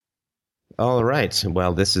All right.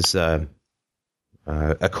 Well, this is a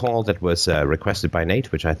call that was requested by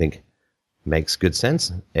Nate, which I think makes good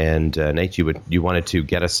sense. And Nate, you wanted to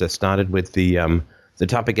get us started with the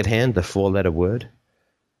topic at hand, the four-letter word.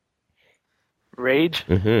 Rage,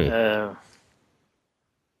 Mm-hmm.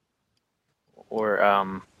 or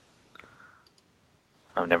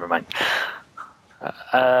oh, never mind.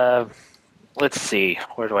 Uh, let's see.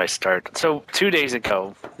 Where do I start? So 2 days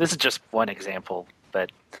ago, this is just one example,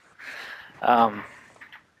 but I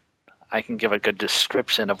can give a good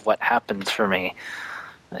description of what happens for me.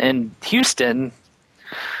 In Houston,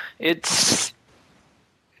 it's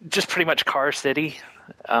just pretty much car city.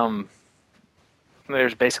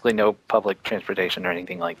 There's basically no public transportation or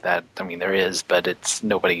anything like that. I mean, there is, but it's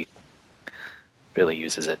nobody really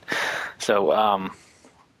uses it. So,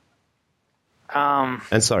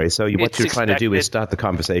 And sorry, so what you're trying to do is start the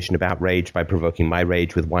conversation about rage by provoking my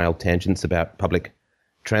rage with wild tangents about public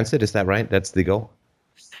transit. Is that right? That's the goal?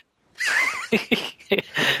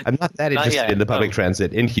 I'm not that interested in the public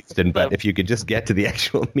transit in Houston, but if you could just get to the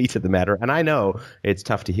actual meat of the matter. And I know it's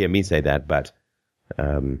tough to hear me say that, but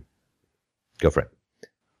go for it.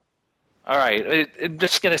 All right. I'm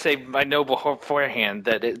just going to say I know beforehand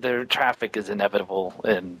that their traffic is inevitable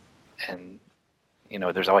and you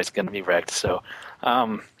know, there's always going to be wrecked. So,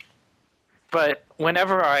 but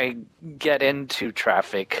whenever I get into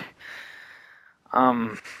traffic,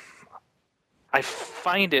 I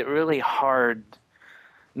find it really hard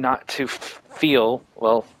not to feel,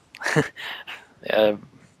 well, I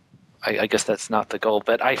guess that's not the goal,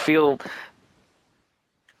 but I feel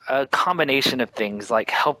a combination of things like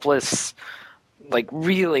helpless, like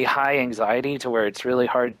really high anxiety to where it's really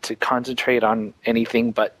hard to concentrate on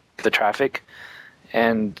anything but the traffic,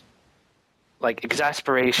 and like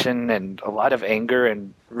exasperation and a lot of anger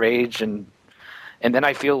and rage, and then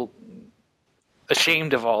I feel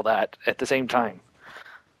ashamed of all that at the same time.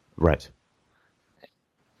 Right.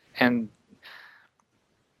 And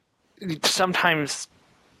sometimes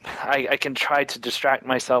I can try to distract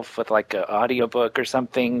myself with like an audiobook or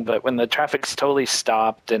something, but when the traffic's totally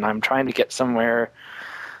stopped and I'm trying to get somewhere,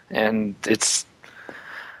 and this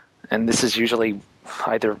is usually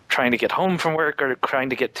either trying to get home from work or trying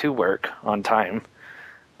to get to work on time.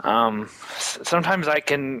 Sometimes I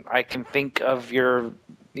can think of your,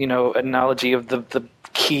 analogy of the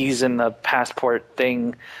keys in the passport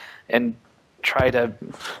thing, and try to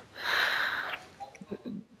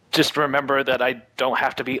just remember that I don't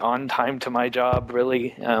have to be on time to my job.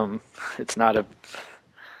 Really, it's not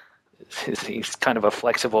he's kind of a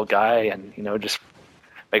flexible guy, and just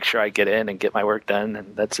make sure I get in and get my work done,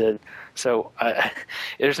 and that's it. So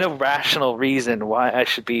there's no rational reason why I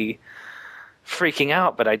should be freaking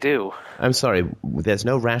out, but I do. I'm sorry, there's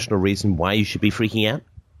no rational reason why you should be freaking out?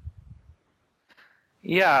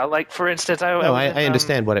 Yeah, like for instance, I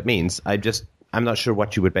understand what it means. I'm not sure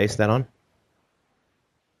what you would base that on.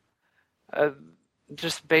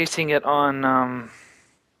 Just basing it on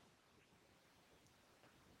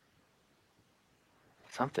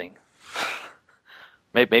something.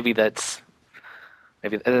 Maybe that's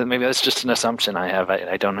just an assumption I have.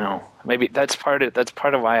 I don't know. Maybe that's part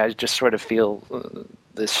of why I just sort of feel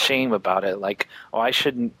this shame about it. Like, I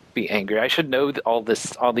shouldn't be angry. I should know all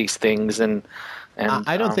these things. And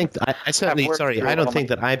I don't think I don't think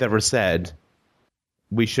that I've ever said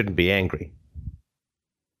we shouldn't be angry.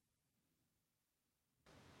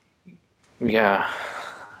 Yeah,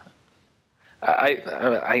 I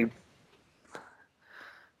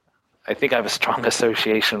think I have a strong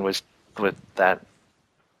association with that,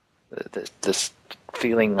 this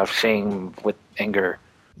feeling of shame with anger.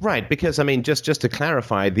 Right, because I mean, just to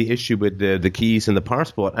clarify the issue with the keys and the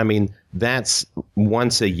passport, I mean, that's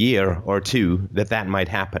once a year or two that might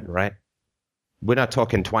happen, right? We're not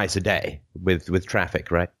talking twice a day with traffic,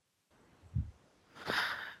 right?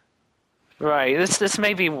 Right. This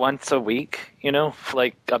may be once a week,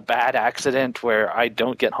 like a bad accident where I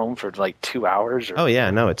don't get home for like 2 hours. Oh yeah,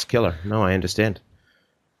 no, it's killer. No, I understand,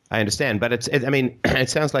 but I mean, it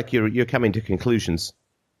sounds like you're coming to conclusions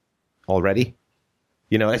already.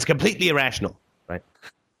 It's completely irrational, right?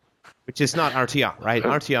 Which is not RTR, right?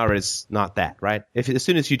 RTR is not that, right? As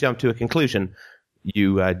soon as you jump to a conclusion,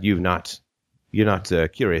 you're not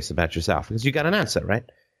curious about yourself because you got an answer, right?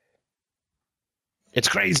 It's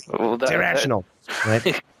crazy. It's irrational,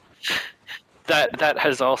 right? That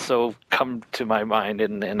has also come to my mind,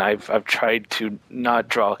 and I've tried to not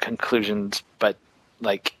draw conclusions, but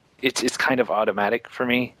like it's kind of automatic for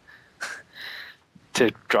me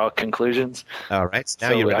to draw conclusions. All right, so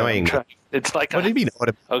now you're annoying. It's like, what do you mean?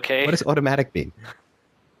 Okay, what does automatic mean?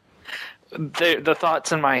 The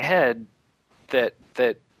thoughts in my head that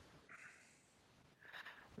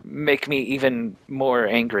make me even more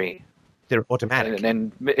angry They're automatic.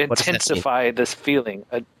 and What does that mean? intensify this feeling.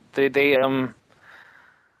 They Because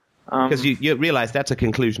you realize that's a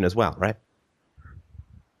conclusion as well, right?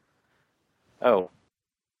 oh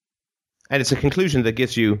And it's a conclusion that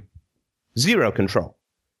gives you zero control.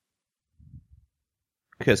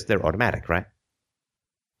 Because they're automatic, right?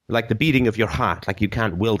 Like the beating of your heart, like you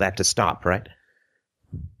can't will that to stop, right?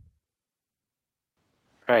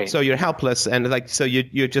 right. So you're helpless, and so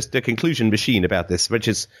you're just a conclusion machine about this, which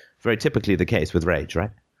is very typically the case with rage,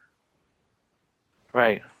 right?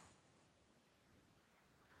 Right.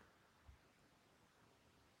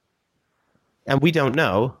 And we don't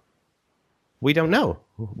know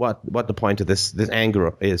what the point of this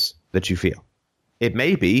anger is that you feel. It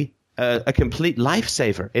may be a complete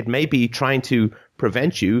lifesaver. It may be trying to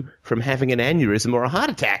prevent you from having an aneurysm or a heart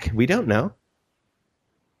attack. We don't know,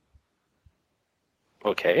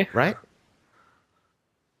 Okay. right?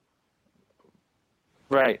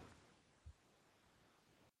 Right.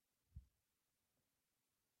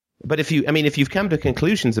 But if you've come to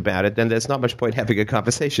conclusions about it, then there's not much point having a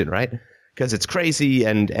conversation, right? Because it's crazy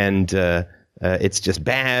and it's just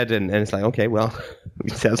bad, and it's like, okay, well,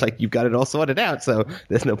 it sounds like you've got it all sorted out, so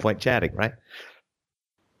there's no point chatting, right?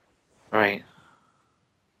 Right.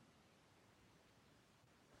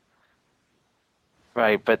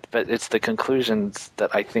 Right, but it's the conclusions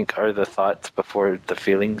that I think are the thoughts before the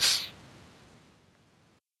feelings.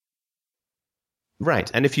 Right.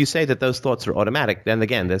 And if you say that those thoughts are automatic, then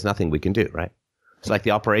again, there's nothing we can do, right? It's like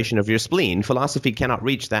the operation of your spleen. Philosophy cannot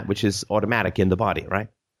reach that which is automatic in the body, right?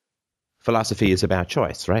 Philosophy is about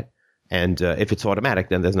choice, right? And if it's automatic,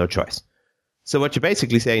 then there's no choice. So what you're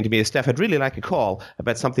basically saying to me is, Steph, I'd really like a call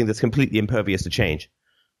about something that's completely impervious to change.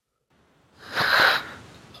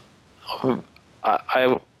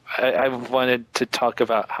 I wanted to talk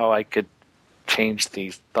about how I could change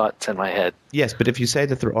these thoughts in my head. Yes, but if you say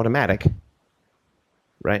that they're automatic,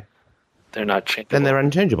 right, They're not changeable. then they're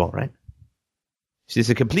unchangeable, right? So these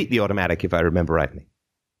are completely automatic, if I remember rightly.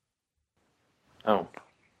 Oh.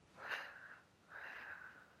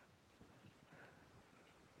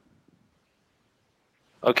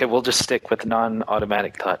 Okay, we'll just stick with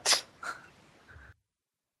non-automatic thoughts.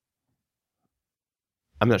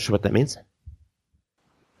 I'm not sure what that means.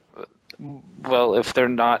 Well, if they're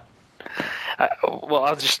not...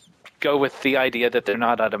 I'll just go with the idea that they're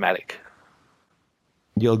not automatic.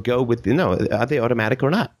 You'll go with, no, are they automatic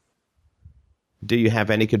or not? Do you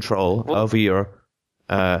have any control over your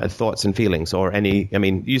thoughts and feelings or any, I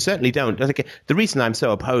mean, you certainly don't. The reason I'm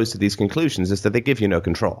so opposed to these conclusions is that they give you no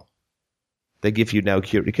control. They give you no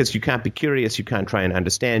because you can't be curious, you can't try and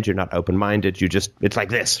understand, you're not open-minded, it's like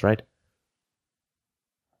this, right?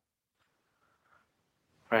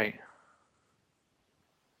 Right.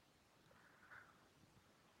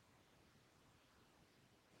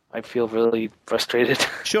 I feel really frustrated.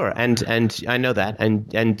 Sure, and I know that,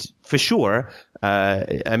 and for sure,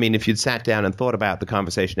 I mean, if you'd sat down and thought about the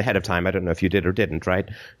conversation ahead of time, I don't know if you did or didn't, right?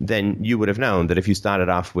 Then you would have known that if you started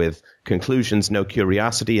off with conclusions, no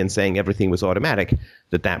curiosity, and saying everything was automatic,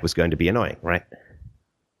 that was going to be annoying, right?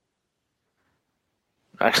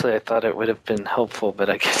 Actually, I thought it would have been helpful, but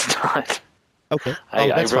I guess not. Okay,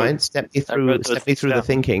 that's fine. Step me through the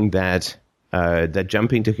thinking that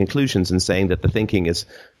jumping to conclusions and saying that the thinking is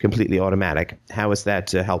completely automatic. How is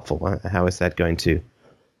that helpful? How is that going to?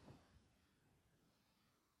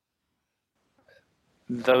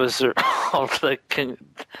 Those are all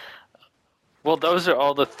those are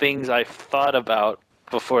all the things I thought about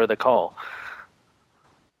before the call.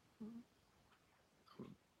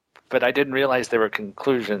 But I didn't realize they were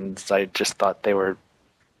conclusions. I just thought they were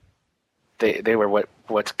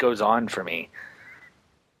what goes on for me.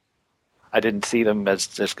 I didn't see them as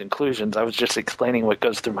conclusions. I was just explaining what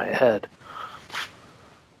goes through my head.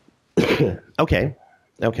 Okay.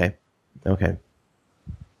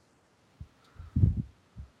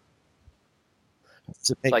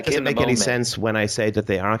 Does it make any sense when I say that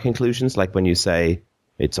they are conclusions? Like when you say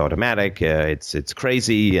it's automatic, it's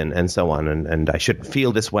crazy, and so on, and I shouldn't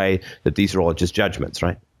feel this way, that these are all just judgments,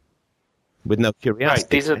 right? With no curiosity. Right.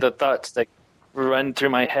 These are the thoughts that run through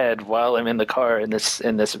my head while I'm in the car in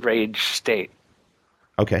this rage state.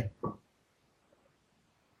 Okay.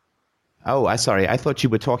 Oh, I thought you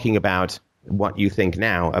were talking about what you think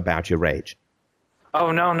now about your rage.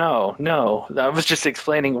 Oh, no. I was just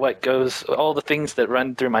explaining all the things that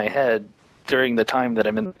run through my head during the time that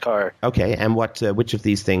I'm in the car. Okay, and which of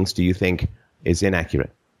these things do you think is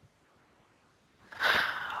inaccurate?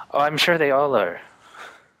 Oh, I'm sure they all are.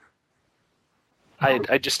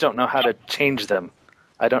 I just don't know how to change them.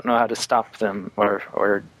 I don't know how to stop them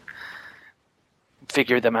or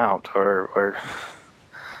figure them out, or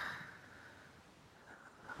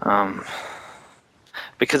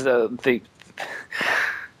because the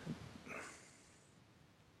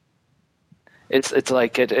it's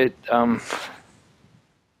like it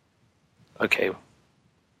okay.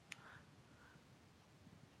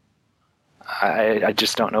 I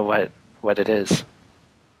just don't know what it is.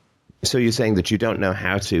 So you're saying that you don't know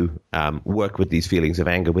how to work with these feelings of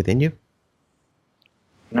anger within you?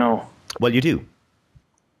 No. Well, you do.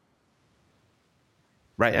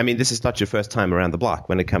 Right? I mean, this is not your first time around the block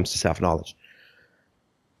when it comes to self-knowledge.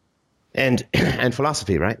 And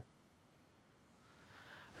philosophy, right?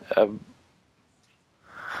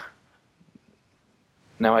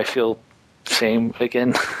 Now I feel shame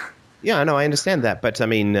again. Yeah, no, I understand that. But I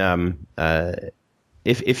mean,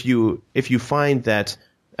 if you find that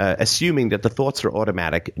assuming that the thoughts are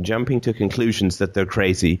automatic, jumping to conclusions that they're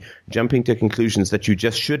crazy, jumping to conclusions that you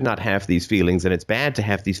just should not have these feelings and it's bad to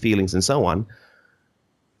have these feelings and so on,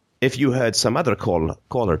 if you heard some other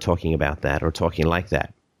caller talking about that or talking like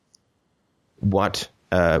that, what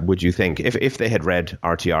would you think if they had read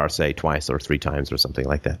RTR, say, twice or three times or something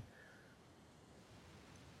like that?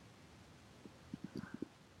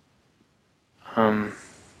 I'm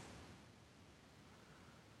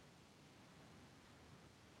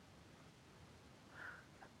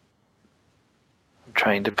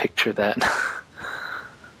trying to picture that.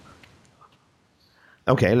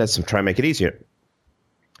 Okay, let's try and make it easier.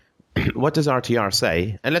 What does RTR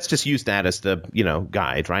say? And let's just use that as the,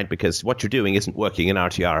 guide, right? Because what you're doing isn't working in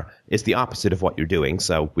RTR. It's the opposite of what you're doing.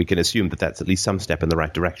 So we can assume that that's at least some step in the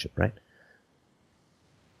right direction, right?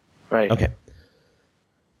 Right. Okay.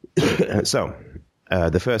 So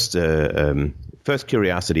the first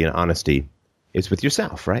curiosity and honesty is with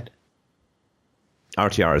yourself, right?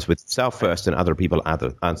 RTR is with self first and other people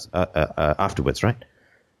afterwards, right?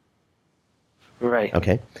 Right.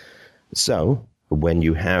 Okay. So when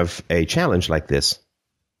you have a challenge like this,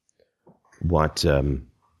 what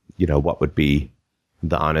would be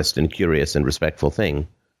the honest and curious and respectful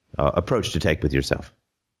approach to take with yourself?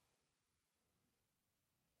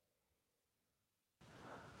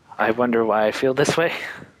 I wonder why I feel this way.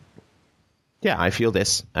 Yeah, I feel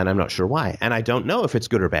this, and I'm not sure why. And I don't know if it's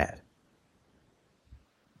good or bad.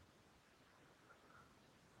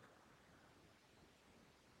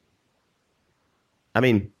 I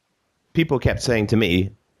mean, people kept saying to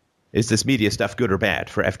me, is this media stuff good or bad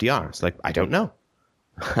for FDR? It's like, I don't know.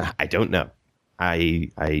 I don't know.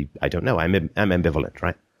 I don't know. I'm ambivalent,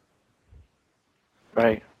 right?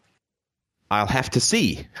 Right. I'll have to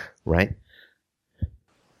see, right?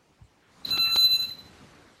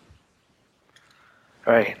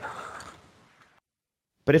 Right.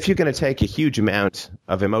 But if you're going to take a huge amount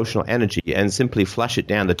of emotional energy and simply flush it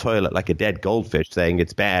down the toilet like a dead goldfish, saying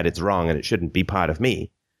it's bad, it's wrong, and it shouldn't be part of me,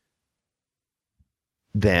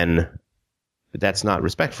 then that's not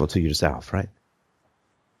respectful to yourself, right?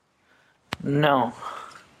 No.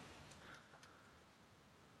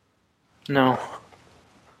 No.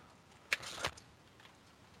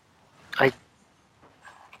 I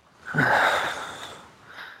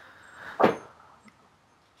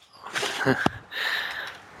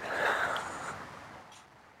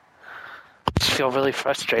just feel really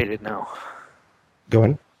frustrated now. Go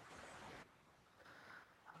on.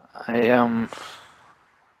 I'm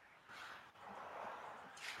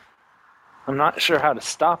not sure how to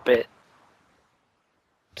stop it.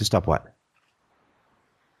 To stop what?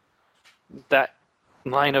 That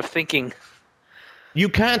line of thinking. You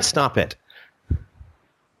can't stop it.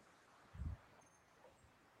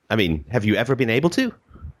 I mean, have you ever been able to?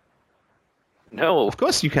 No. Of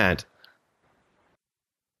course you can't.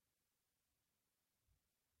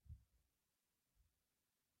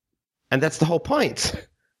 And that's the whole point,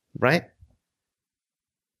 right?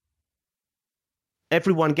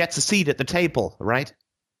 Everyone gets a seat at the table, right?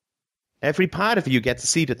 Every part of you gets a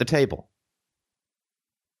seat at the table.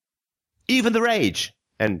 Even the rage,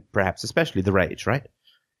 and perhaps especially the rage, right?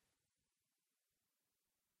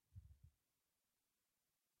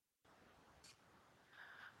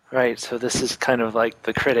 Right, so this is kind of like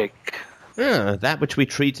the critic. That which we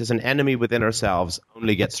treat as an enemy within ourselves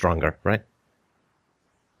only gets stronger, right?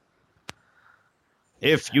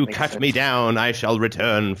 If you cut me down, I shall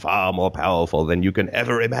return far more powerful than you can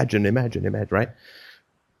ever imagine, right?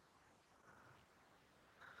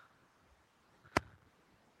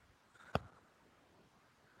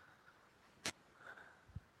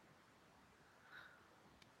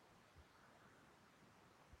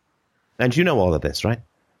 And you know all of this, right?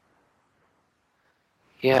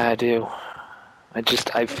 Yeah, I do.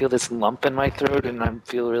 I feel this lump in my throat and I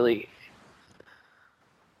feel really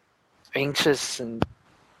anxious and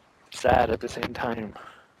sad at the same time.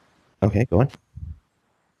 Okay, go on.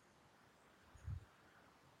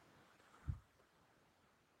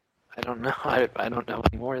 I don't know. I don't know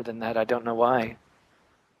any more than that. I don't know why.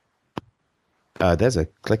 There's a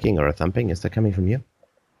clicking or a thumping. Is that coming from you?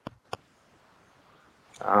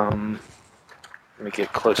 Let me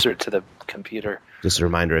get closer to the computer. Just a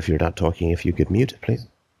reminder, if you're not talking, if you could mute, please.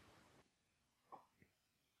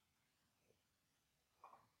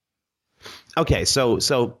 Okay, so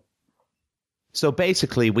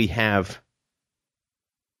basically we have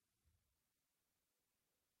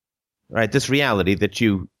this reality that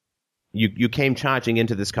you came charging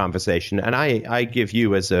into this conversation, and I give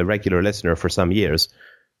you, as a regular listener for some years,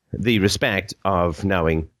 the respect of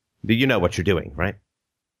knowing that you know what you're doing, right?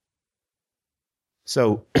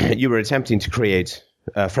 So you were attempting to create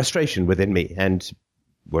frustration within me, and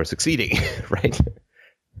were succeeding, right?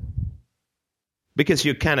 Because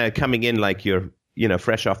you're kind of coming in like you're,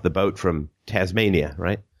 fresh off the boat from Tasmania,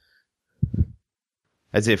 right?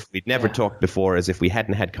 As if we'd never talked before, as if we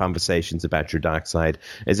hadn't had conversations about your dark side,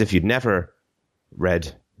 as if you'd never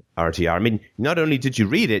read RTR. I mean, not only did you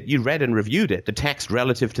read it, you read and reviewed it, the text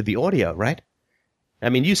relative to the audio, right? I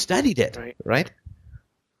mean, you studied it, right?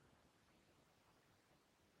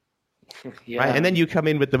 Yeah. Right? And then you come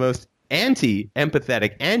in with the most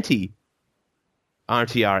anti-empathetic, anti-RTR,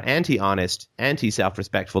 anti-honest,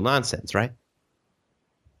 anti-self-respectful nonsense, right?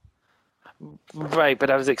 Right,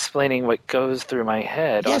 but I was explaining what goes through my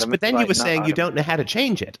head. Yes, but then you were saying you don't know how to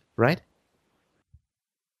change it, right?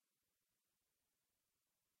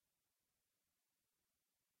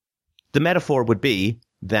 The metaphor would be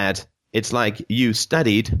that it's like you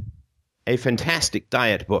studied a fantastic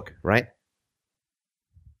diet book, right?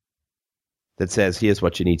 That says, here's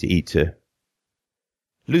what you need to eat to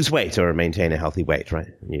lose weight or maintain a healthy weight, right?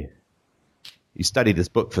 You study this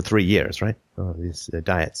book for 3 years, right? Oh, these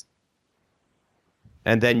diets.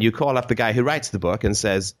 And then you call up the guy who writes the book and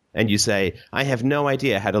you say, I have no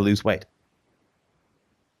idea how to lose weight.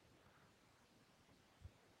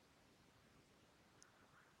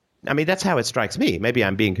 I mean, that's how it strikes me. Maybe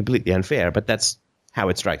I'm being completely unfair, but that's how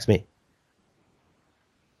it strikes me.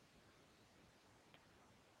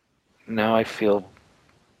 Now I feel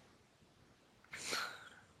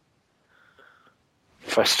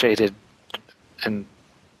frustrated and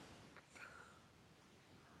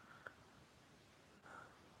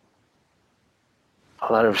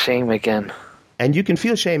a lot of shame again. And you can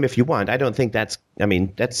feel shame if you want. I don't think that's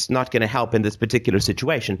not going to help in this particular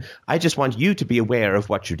situation. I just want you to be aware of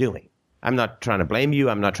what you're doing. I'm not trying to blame you.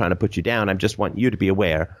 I'm not trying to put you down. I just want you to be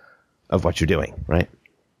aware of what you're doing, right?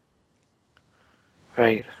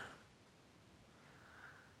 Right.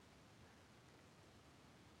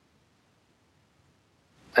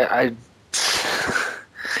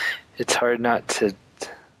 It's hard not to.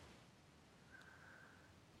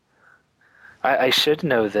 I should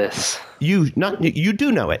know this. You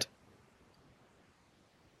do know it.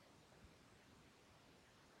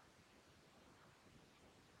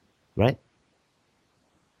 Right?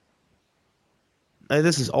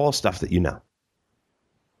 This is all stuff that you know.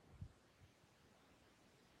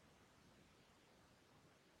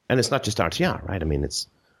 And it's not just RTR, right? I mean, it's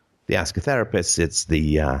the Ask a Therapist. It's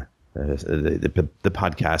the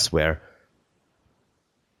podcast where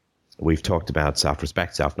we've talked about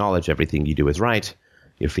self-respect, self-knowledge. Everything you do is right.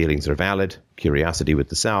 Your feelings are valid. Curiosity with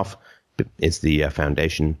the self is the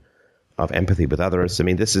foundation of empathy with others. I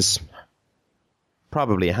mean, this is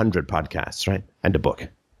probably 100 podcasts, right? And a book.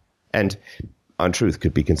 And On Truth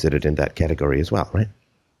could be considered in that category as well, right?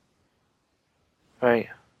 Right.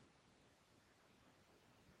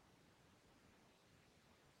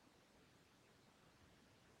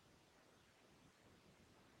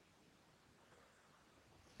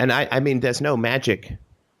 And I mean, there's no magic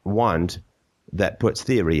wand that puts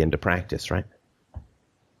theory into practice, right?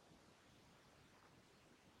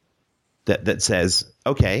 That says,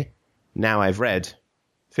 okay, now I've read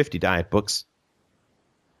 50 diet books,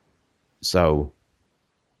 so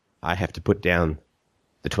I have to put down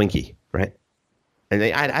the Twinkie, right? And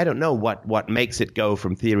I don't know what makes it go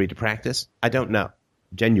from theory to practice. I don't know.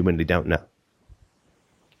 Genuinely don't know.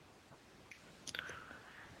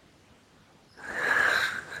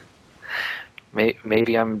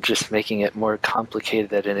 Maybe I'm just making it more complicated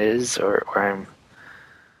than it is, or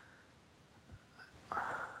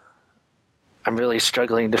I'm really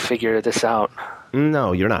struggling to figure this out.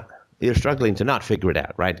 No, you're not. You're struggling to not figure it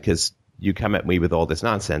out, right? Because you come at me with all this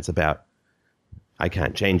nonsense about I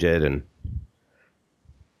can't change it, and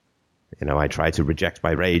I try to reject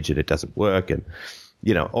my rage and it doesn't work, and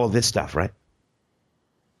all this stuff, right?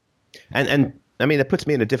 And I mean, it puts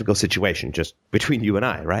me in a difficult situation just between you and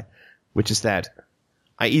I, right? Which is that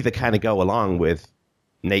I either kind of go along with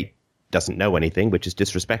Nate doesn't know anything, which is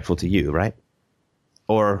disrespectful to you, right?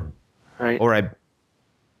 Or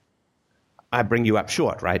I bring you up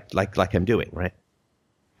short, right? Like I'm doing, right?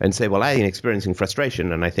 And say, well, I'm experiencing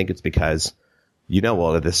frustration, and I think it's because you know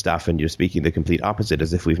all of this stuff, and you're speaking the complete opposite,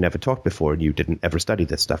 as if we've never talked before, and you didn't ever study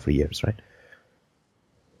this stuff for years, right?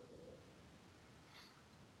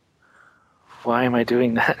 Why am I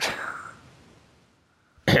doing that?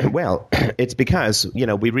 Well, it's because,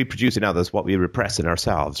 we reproduce in others what we repress in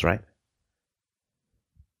ourselves, right?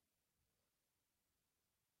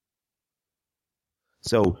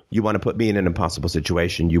 So you want to put me in an impossible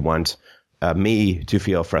situation. You want me to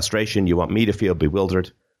feel frustration. You want me to feel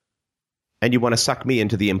bewildered. And you want to suck me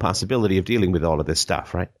into the impossibility of dealing with all of this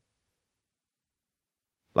stuff, right?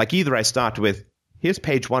 Like either I start with, here's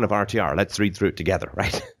page 1 of RTR. Let's read through it together,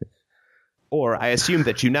 right? Or I assume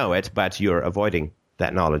that you know it, but you're avoiding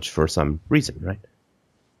that knowledge for some reason, right?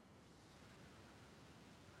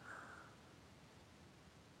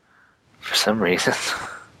 For some reason.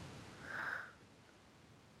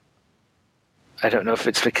 I don't know if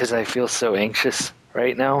it's because I feel so anxious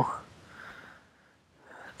right now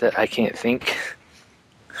that I can't think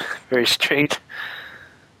very straight.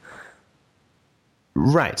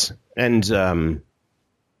 Right. And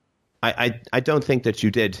I don't think that you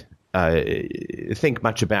did think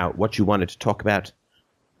much about what you wanted to talk about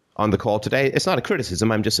on the call today. It's not a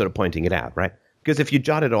criticism. I'm just sort of pointing it out, right? Because if you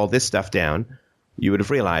jotted all this stuff down, you would have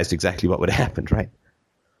realized exactly what would have happened, right?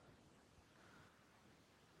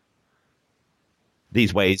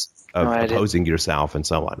 These ways of opposing yourself and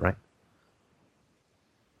so on, right?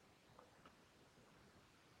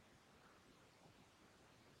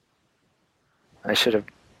 I should have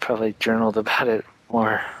probably journaled about it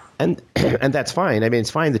more. And that's fine. I mean,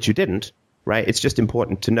 it's fine that you didn't, right? It's just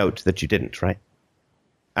important to note that you didn't, right?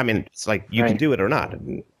 I mean, it's like you can do it or not.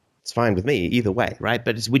 It's fine with me either way, right?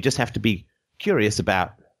 But we just have to be curious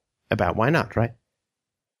about why not, right?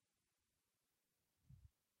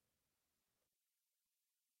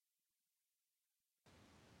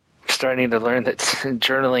 Starting to learn that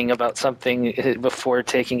journaling about something before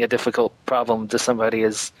taking a difficult problem to somebody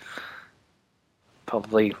is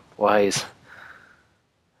probably wise.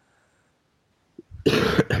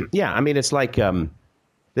 Yeah, I mean, it's like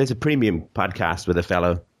there's a premium podcast with a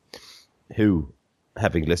fellow who,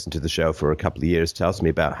 having listened to the show for a couple of years, tells me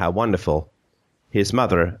about how wonderful his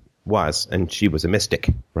mother was, and she was a mystic,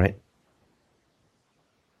 right?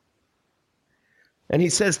 And he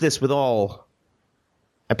says this with all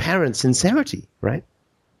apparent sincerity, right?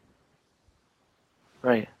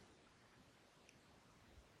 Right.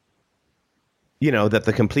 That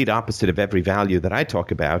the complete opposite of every value that I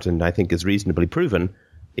talk about, and I think is reasonably proven,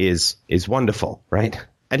 is wonderful, right?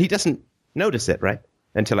 And he doesn't notice it, right?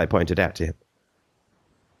 Until I point it out to him.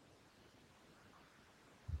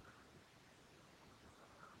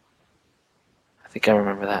 I think I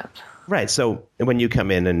remember that. Right. So when you come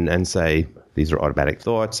in and say, these are automatic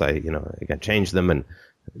thoughts, I can change them, and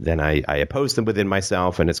then I oppose them within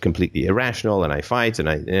myself, and it's completely irrational, and I fight,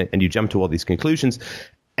 and you jump to all these conclusions,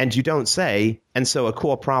 and you don't say, and so a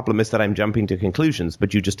core problem is that I'm jumping to conclusions,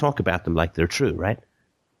 but you just talk about them like they're true, right?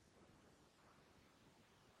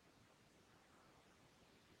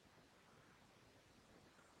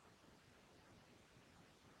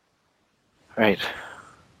 Right.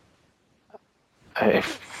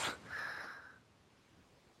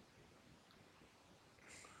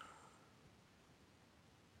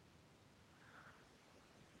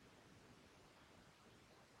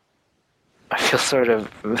 I feel sort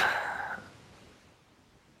of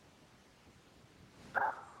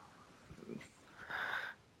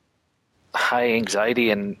high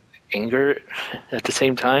anxiety and anger at the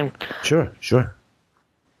same time. Sure.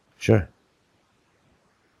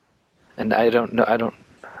 And I don't know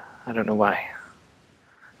why.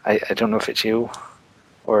 I don't know if it's you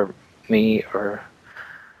or me, or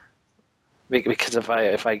because if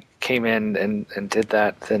I came in and did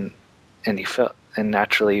that, then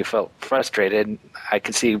naturally you felt frustrated, I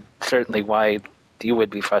could see certainly why you would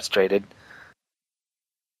be frustrated.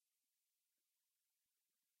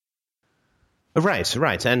 Right.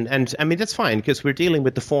 And I mean, that's fine, because we're dealing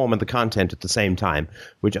with the form and the content at the same time,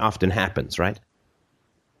 which often happens, right?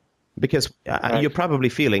 Because you're probably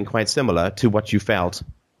feeling quite similar to what you felt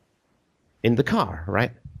in the car,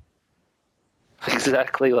 right?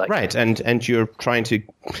 Exactly like right, and you're trying to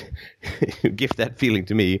give that feeling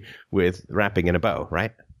to me with wrapping in a bow,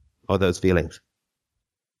 right? Or those feelings.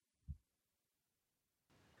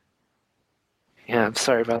 Yeah, I'm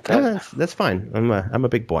sorry about No, that. that's fine. I'm a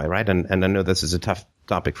big boy, right? And I know this is a tough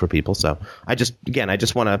topic for people. So I just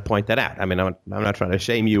want to point that out. I mean, I'm not trying to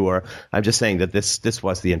shame you, or I'm just saying that this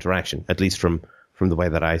was the interaction, at least from the way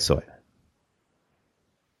that I saw it.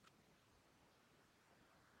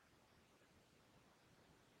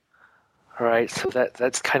 All right, so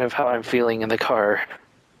that's kind of how I'm feeling in the car.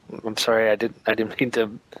 I'm sorry, I didn't mean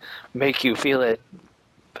to make you feel it,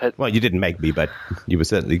 but Well, you didn't make me, but you were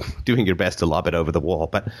certainly doing your best to lob it over the wall.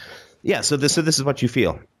 But yeah, so this is what you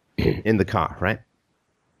feel in the car, right?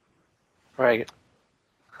 right.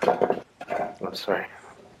 I'm sorry.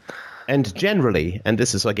 And generally, and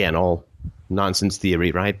this is again all nonsense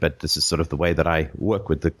theory, right? But this is sort of the way that I work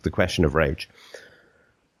with the question of rage.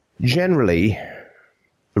 Generally,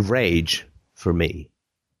 rage for me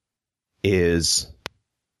is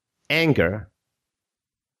anger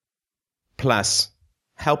plus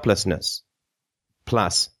helplessness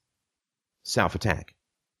plus self-attack.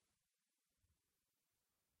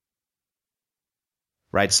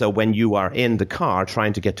 Right? So when you are in the car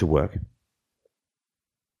trying to get to work,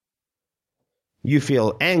 you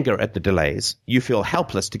feel anger at the delays, you feel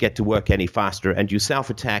helpless to get to work any faster, and you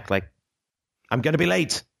self-attack like, I'm going to be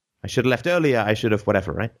late. I should have left earlier. I should have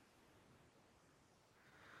whatever, right?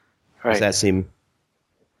 Right. Does that seem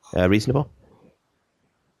reasonable?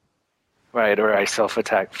 Right, or I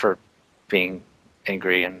self-attack for being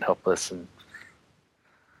angry and helpless, and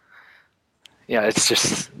yeah, it's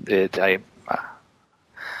just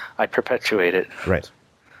I perpetuate it. Right.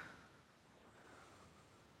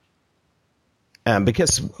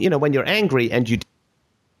 Because, when you're angry and you...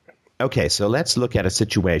 Okay, so let's look at a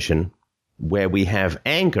situation where we have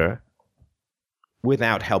anger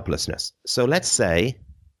without helplessness. So let's say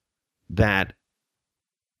that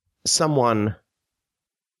someone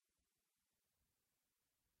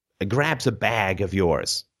grabs a bag of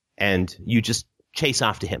yours and you just chase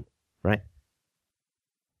after him, right?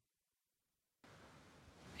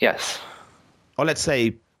 Yes. Or let's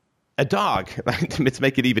say a dog. Let's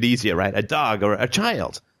make it even easier, right? A dog or a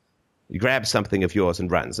child grabs something of yours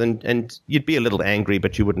and runs, and you'd be a little angry,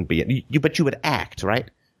 but you wouldn't be. But you would act, right?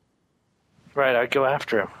 Right, I'd go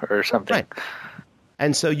after him or something. Right.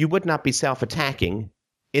 And so you would not be self-attacking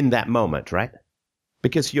in that moment, right?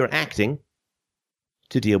 Because you're acting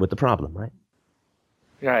to deal with the problem, right?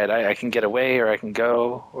 Right, I can get away, or I can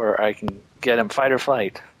go, or I can get him fight or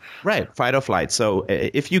flight. Right, fight or flight. So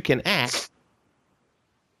if you can act,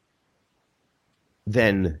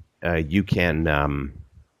 then you can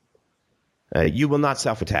you will not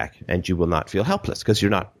self-attack, and you will not feel helpless, because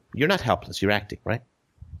you're not helpless. You're acting, right?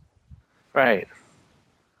 Right.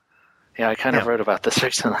 Yeah, I kind of wrote about this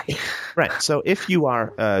recently. Right. So if you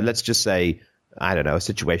are, let's just say, I don't know, a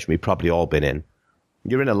situation we've probably all been in.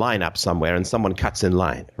 You're in a lineup somewhere, and someone cuts in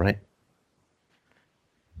line, right?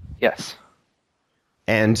 Yes.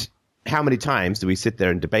 And how many times do we sit there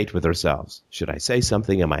and debate with ourselves? Should I say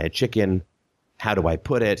something? Am I a chicken? How do I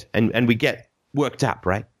put it? And we get worked up,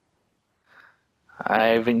 right?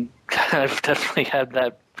 I've definitely had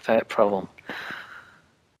that problem.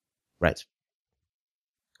 Right.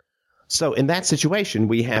 So in that situation,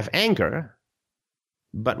 we have anger,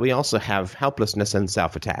 but we also have helplessness and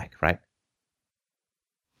self-attack, right?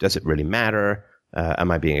 Does it really matter?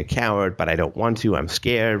 Am I being a coward, but I don't want to? I'm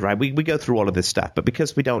scared, right? We go through all of this stuff, but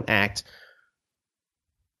because we don't act,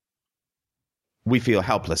 we feel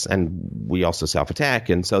helpless, and we also self-attack,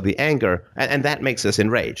 and so the anger, and that makes us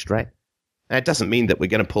enraged, right? And it doesn't mean that we're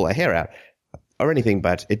going to pull our hair out or anything,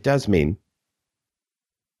 but it does mean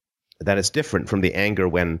that it's different from the anger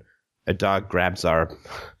when a dog grabs our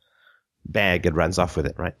bag and runs off with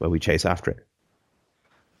it, right? Where we chase after it.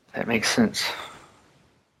 That makes sense.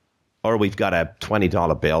 Or we've got a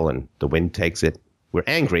 $20 bill and the wind takes it. We're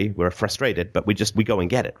angry, we're frustrated, but we go and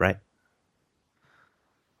get it, right?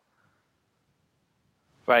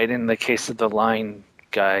 Right, in the case of the line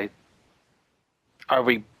guy, are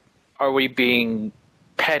we being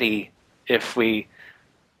petty if we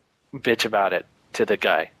bitch about it to the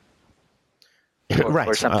guy? Right.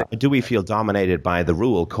 Or something. Do we feel dominated by the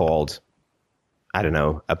rule called, I don't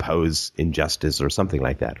know, oppose injustice or something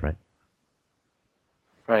like that, right?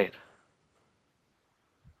 Right.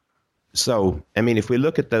 So, I mean, if we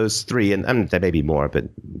look at those three, and there may be more, but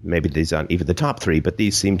maybe these aren't even the top three, but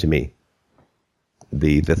these seem to me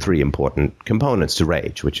the three important components to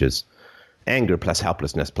rage, which is anger plus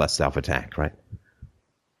helplessness plus self-attack, right?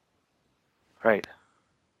 Right.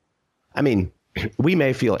 I mean, we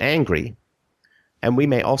may feel angry, and we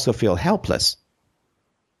may also feel helpless,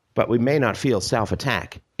 but we may not feel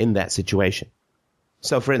self-attack in that situation.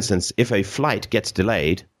 So, for instance, if a flight gets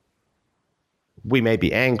delayed, we may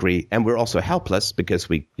be angry and we're also helpless because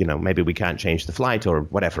maybe we can't change the flight or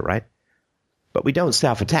whatever, right? But we don't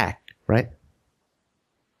self-attack, right?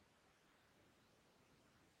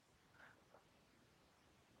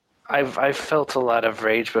 I've felt a lot of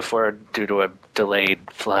rage before due to a delayed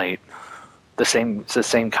flight. It's the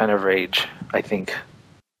same kind of rage, I think.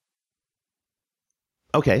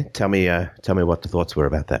 Okay, tell me what the thoughts were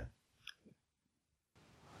about that.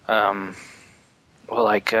 Well,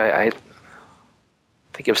 like I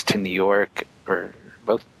think it was to New York, or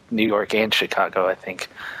both New York and Chicago, I think,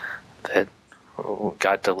 that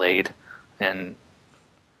got delayed, and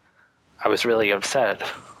I was really upset.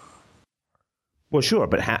 Well, sure,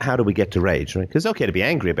 but how do we get to rage, right? Because it's okay to be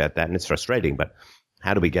angry about that, and it's frustrating, but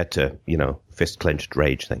how do we get to, fist-clenched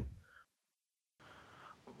rage thing?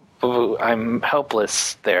 Well, I'm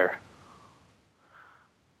helpless there.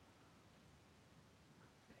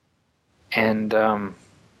 And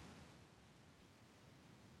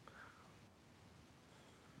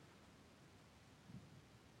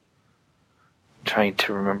trying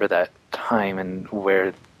to remember that time and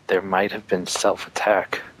where there might have been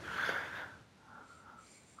self-attack.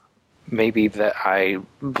 Maybe that I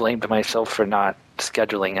blamed myself for not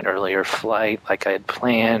scheduling an earlier flight like I had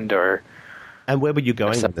planned, or... And where were you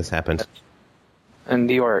going when this happened? In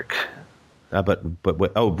New York. But for the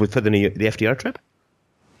FDR trip?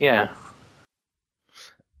 Yeah.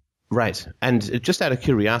 Right. And just out of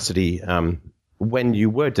curiosity, when you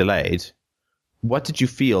were delayed, what did you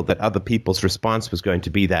feel that other people's response was going to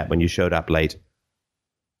be that when you showed up late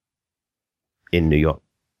in New York?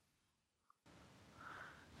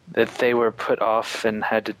 That they were put off and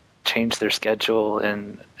had to change their schedule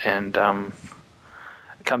and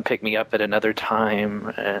come pick me up at another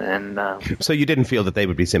time. And so you didn't feel that they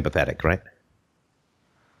would be sympathetic, right?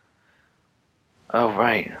 Oh,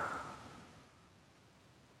 right.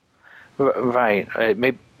 Right.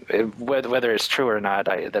 Whether it's true or not,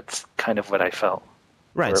 that's kind of what I felt.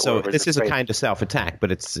 Right. So this is a kind of self-attack,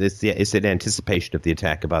 but it's an anticipation of the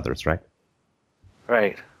attack of others, right?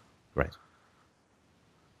 Right. Right.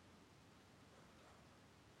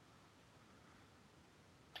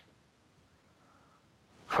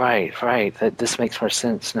 Right. This makes more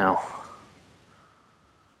sense now.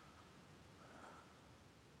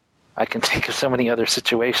 I can think of so many other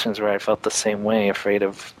situations where I felt the same way, afraid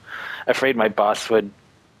my boss would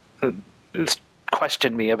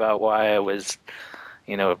question me about why I was,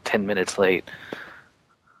 10 minutes late.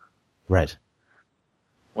 Right.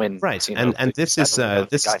 And this is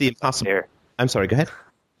the impossible. I'm sorry. Go ahead.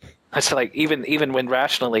 It's like even when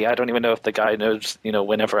rationally, I don't even know if the guy knows,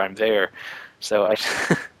 whenever I'm there. So I,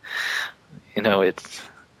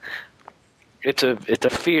 it's a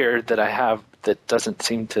fear that I have that doesn't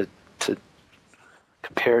seem to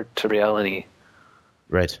compare to reality.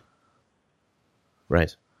 Right.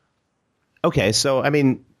 Okay, so I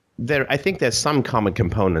mean, I think there's some common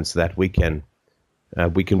components that we can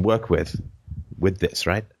work with this,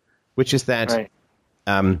 right? Which is that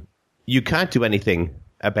you can't do anything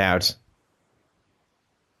about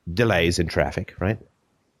delays in traffic, right?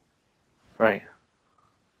 Right.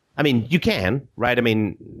 I mean, you can, right? I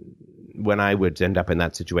mean, when I would end up in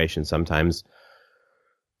that situation sometimes,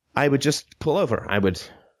 I would just pull over. I would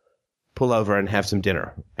pull over and have some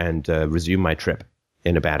dinner and resume my trip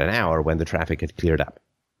in about an hour when the traffic had cleared up.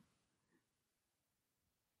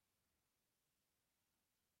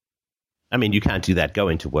 I mean, you can't do that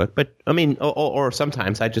going to work, but I mean, or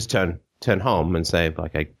sometimes I just turn home and say,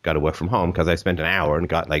 like, I got to work from home because I spent an hour and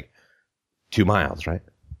got like 2 miles, right?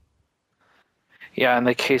 Yeah, in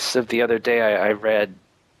the case of the other day,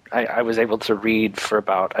 I was able to read for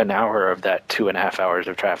about an hour of that 2.5 hours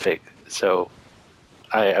of traffic. So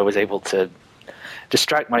I was able to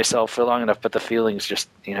distract myself for long enough, but the feelings just,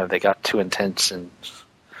 they got too intense, and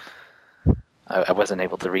I wasn't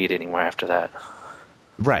able to read anymore after that.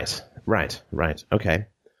 Right. Okay.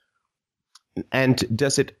 And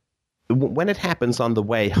when it happens on the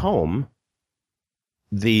way home,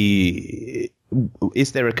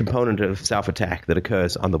 is there a component of self-attack that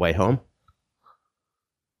occurs on the way home?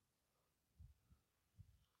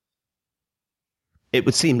 It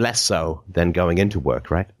would seem less so than going into work,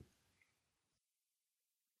 right?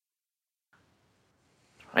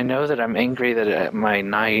 I know that I'm angry that at my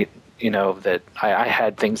night, that I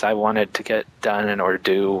had things I wanted to get done or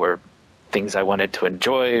do, or things I wanted to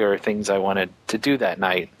enjoy, or things I wanted to do that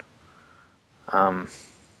night. But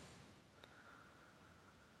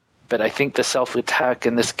I think the self-attack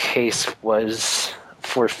in this case was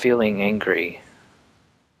for feeling angry.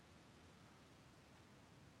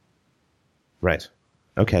 Right.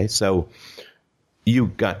 Okay, so you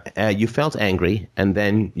felt angry, and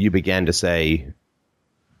then you began to say,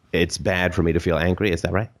 it's bad for me to feel angry. Is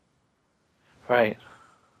that right? Right.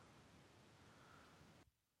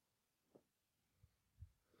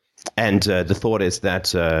 And the thought is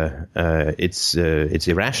that it's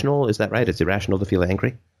irrational. Is that right? It's irrational to feel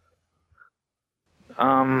angry.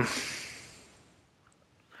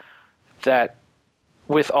 That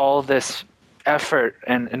with all this effort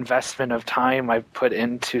and investment of time I've put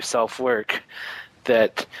into self-work,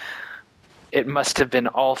 that it must have been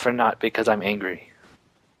all for naught because I'm angry.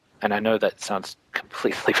 And I know that sounds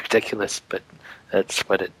completely ridiculous, but that's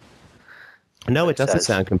what it No, it doesn't says.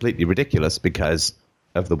 sound completely ridiculous because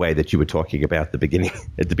of the way that you were talking about at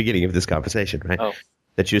the beginning of this conversation, right? Oh.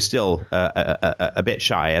 That you're still a bit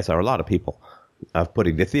shy, as are a lot of people, of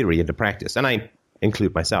putting the theory into practice. And I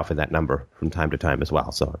include myself in that number from time to time as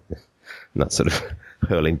well. So I'm not sort of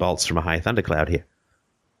hurling bolts from a high thundercloud here.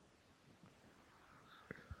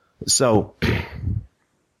 So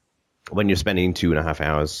when you're spending 2.5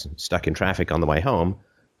 hours stuck in traffic on the way home,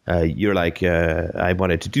 you're like, I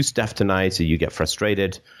wanted to do stuff tonight, so you get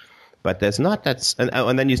frustrated. But there's not that,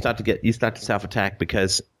 and then you start to self-attack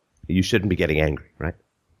because you shouldn't be getting angry, right?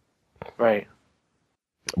 Right.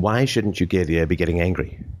 Why shouldn't you be getting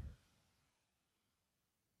angry?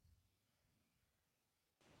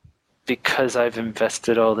 Because I've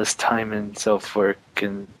invested all this time in self-work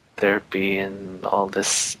and therapy and all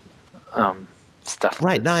this stuff.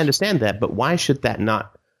 Right, now I understand that, but why should that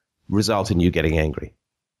not result in you getting angry?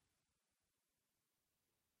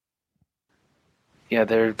 Yeah,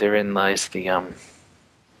 therein lies the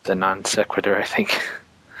non sequitur, I think.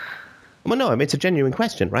 Well, no, I mean, it's a genuine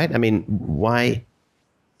question, right? I mean, why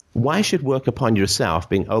should work upon yourself,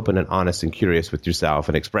 being open and honest and curious with yourself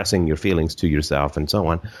and expressing your feelings to yourself and so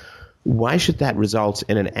on, why should that result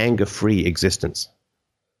in an anger-free existence?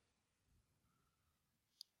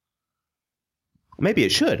 Maybe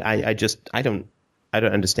it should. I don't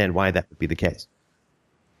understand why that would be the case.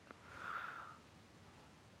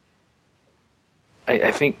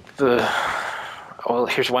 I think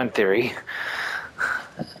here's one theory.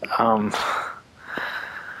 The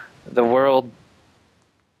world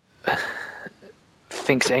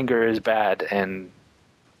thinks anger is bad, and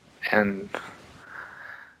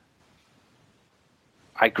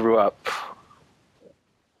I grew up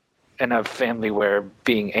in a family where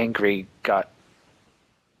being angry got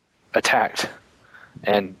attacked,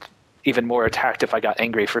 and even more attacked if I got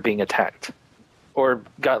angry for being attacked, or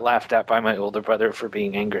got laughed at by my older brother for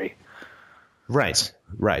being angry. Right.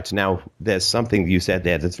 Now, there's something you said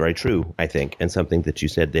there that's very true, I think, and something that you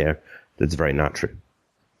said there that's very not true.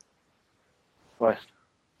 What?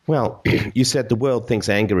 Well, you said the world thinks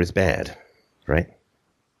anger is bad, right?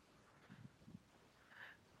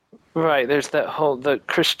 Right, there's the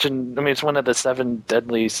Christian, I mean, it's one of the 7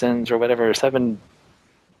 deadly sins or whatever, 7,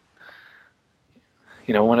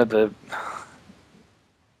 one of the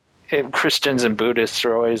Christians and Buddhists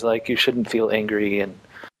are always like, you shouldn't feel angry. And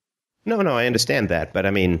No, I understand that, but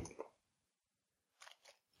I mean,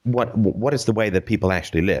 what is the way that people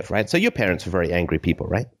actually live, right? So your parents were very angry people,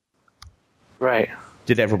 right? Right.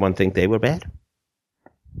 Did everyone think they were bad?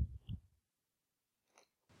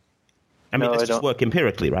 I mean, No, let's I just don't. work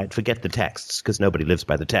empirically, right? Forget the texts, because nobody lives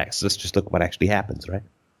by the texts. Let's just look what actually happens, right?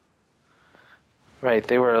 Right,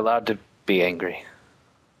 they were allowed to be angry.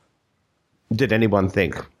 Did anyone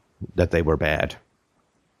think that they were bad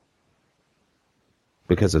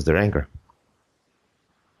because of their anger?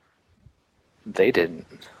 They didn't.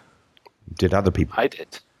 Did other people? I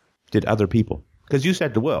did. Did other people? Because you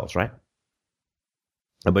said the world's, right?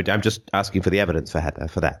 But I'm just asking for the evidence for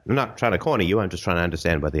that. I'm not trying to corner you. I'm just trying to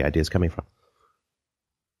understand where the idea is coming from.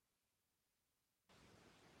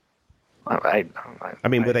 I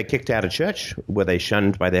mean, were they kicked out of church? Were they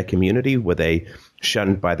shunned by their community? Were they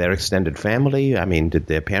shunned by their extended family? I mean, did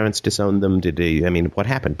their parents disown them? What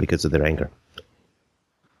happened because of their anger?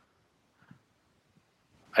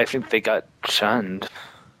 I think they got shunned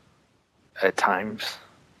at times.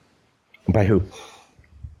 By who?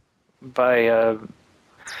 By the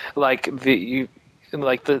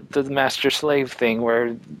master-slave thing,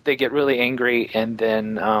 where they get really angry and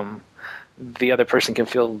then the other person can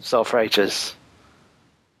feel self-righteous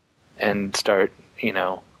and start,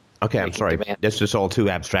 Okay, I'm sorry. That's just all too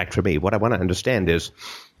abstract for me. What I want to understand is,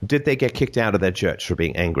 did they get kicked out of their church for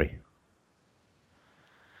being angry?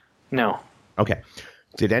 No. Okay.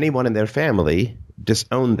 Did anyone in their family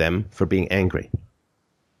disown them for being angry?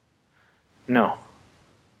 No.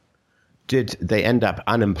 Did they end up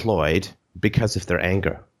unemployed because of their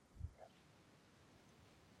anger?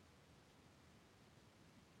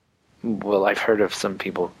 Well, I've heard of some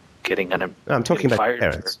people getting I'm talking about your fired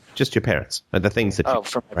parents. Just your parents. The things that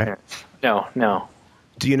from my parents. No.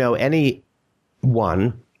 Do you know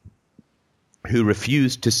anyone who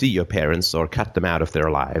refused to see your parents or cut them out of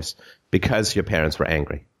their lives because your parents were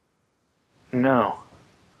angry? No.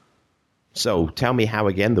 So tell me how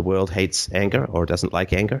again the world hates anger or doesn't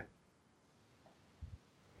like anger?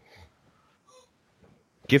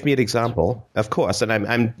 Give me an example, of course, and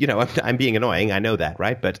I'm being annoying. I know that,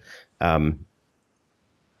 right? But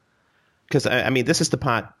because I mean, this is the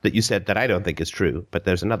part that you said that I don't think is true. But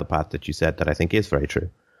there's another part that you said that I think is very true.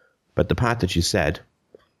 But the part that you said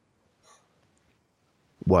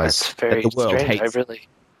was That's very that strange.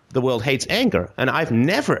 the world hates anger, and I've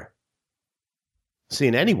never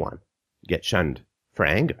seen anyone get shunned for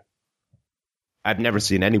anger. I've never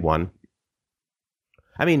seen anyone.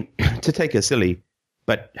 I mean, to take a silly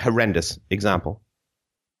but horrendous example,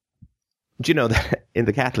 do you know that in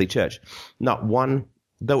the Catholic Church, not one,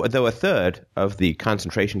 though a third of the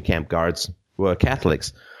concentration camp guards were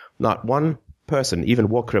Catholics, not one person, even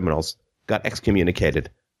war criminals, got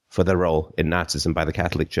excommunicated for their role in Nazism by the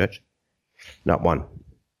Catholic Church? Not one.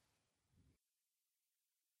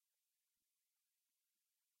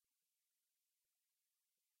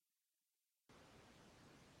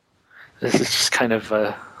 This is just kind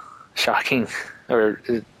of shocking, or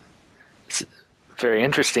it's very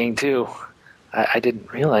interesting too. I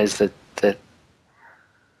didn't realize that. I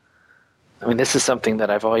mean, this is something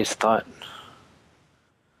that I've always thought.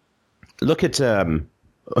 Look at, I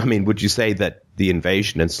mean, would you say that the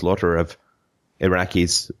invasion and slaughter of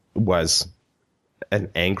Iraqis was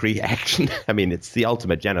an angry action? I mean, it's the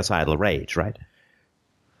ultimate genocidal rage, right?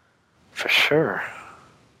 For sure.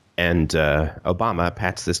 And Obama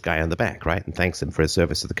pats this guy on the back, right, and thanks him for his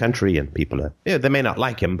service to the country. And people are, they may not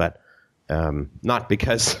like him, but not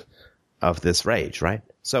because of this rage, right?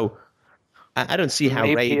 So I don't see how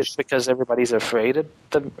Maybe it's because everybody's afraid of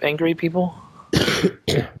the angry people.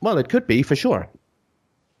 Well, it could be for sure.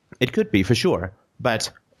 It could be for sure.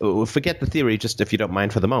 But forget the theory, just if you don't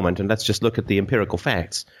mind for the moment, and let's just look at the empirical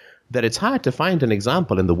facts. That it's hard to find an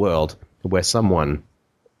example in the world where someone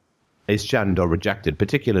is shunned or rejected,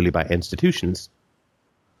 particularly by institutions,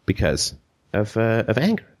 because of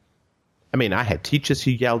anger. I mean, I had teachers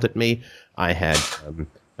who yelled at me. I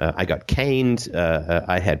got caned.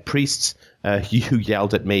 I had priests who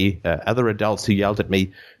yelled at me. Other adults who yelled at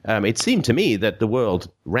me. It seemed to me that the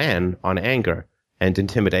world ran on anger and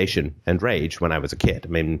intimidation and rage when I was a kid. I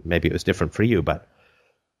mean, maybe it was different for you, but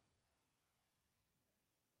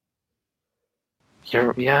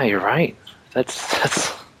You're right.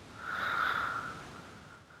 That's.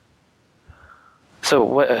 So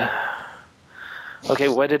what? Okay,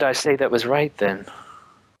 what did I say that was right then?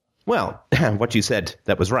 Well, what you said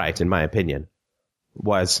that was right, in my opinion,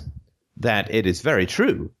 was that it is very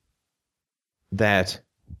true that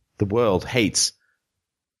the world hates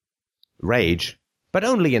rage, but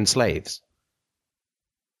only in slaves.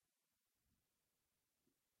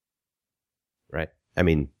 Right? I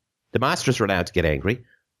mean, the masters are allowed to get angry.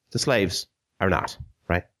 The slaves are not,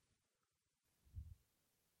 right?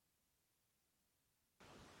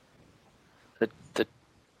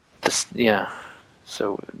 Yeah.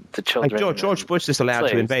 So the children. Like George Bush is allowed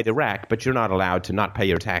to invade Iraq, but you're not allowed to not pay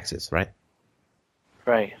your taxes, right?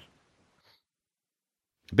 Right.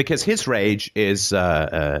 Because his rage is,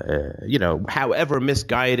 however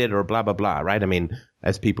misguided or blah, blah, blah, right? I mean,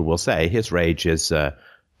 as people will say, his rage is a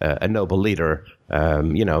noble leader,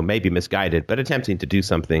 maybe misguided, but attempting to do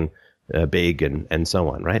something big and so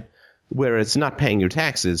on, right? Whereas not paying your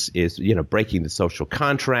taxes is, breaking the social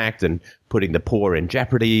contract and putting the poor in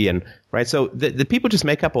jeopardy. And right. So the people just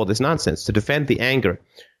make up all this nonsense to defend the anger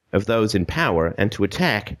of those in power and to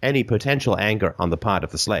attack any potential anger on the part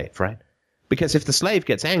of the slave. Right. Because if the slave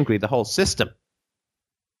gets angry, the whole system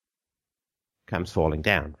comes falling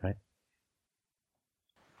down. Right.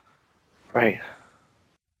 Right.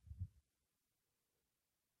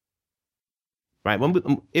 Right.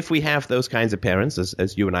 If we have those kinds of parents,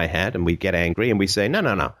 as you and I had, and we get angry and we say,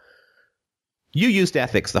 no. You used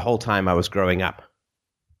ethics the whole time I was growing up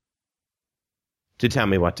to tell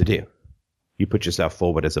me what to do. You put yourself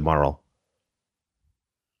forward as a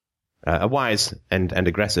wise and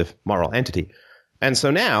aggressive moral entity. And so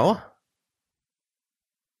now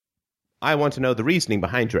I want to know the reasoning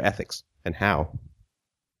behind your ethics and how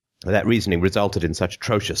that reasoning resulted in such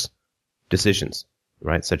atrocious decisions,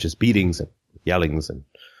 right? Such as beatings and yellings and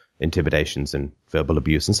intimidations and verbal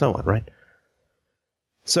abuse and so on, right?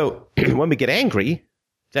 So when we get angry,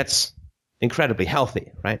 that's incredibly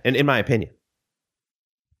healthy, right? And in my opinion.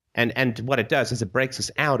 And what it does is it breaks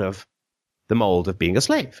us out of the mold of being a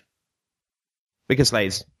slave. Because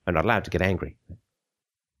slaves are not allowed to get angry.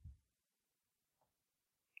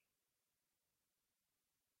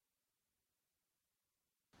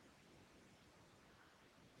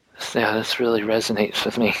 this really resonates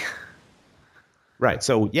with me. Right.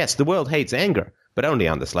 So, yes, the world hates anger, but only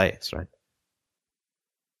on the slaves, right?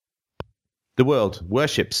 The world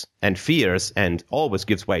worships and fears and always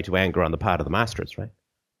gives way to anger on the part of the masters, right?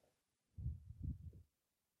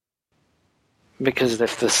 Because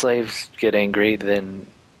if the slaves get angry, then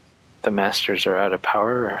the masters are out of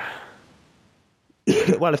power?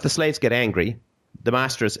 Well, if the slaves get angry, the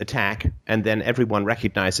masters attack, and then everyone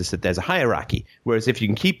recognizes that there's a hierarchy. Whereas if you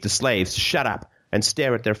can keep the slaves shut up and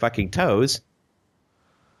stare at their fucking toes,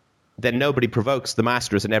 then nobody provokes the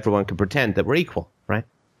masters and everyone can pretend that we're equal, right?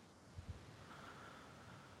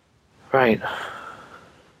 Right.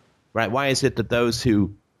 Right. Why is it that those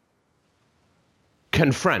who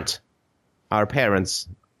confront our parents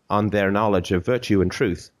on their knowledge of virtue and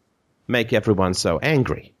truth make everyone so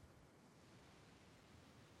angry?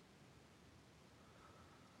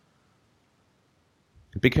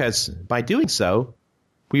 Because by doing so,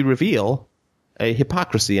 we reveal a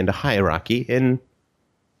hypocrisy and a hierarchy in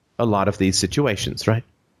a lot of these situations, right?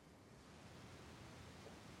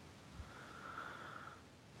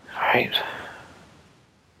 Right.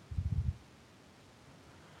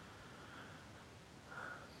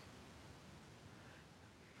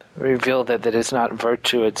 Reveal that it's not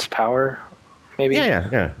virtue, it's power, maybe?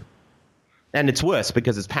 Yeah. And it's worse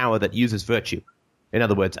because it's power that uses virtue. In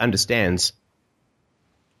other words, understands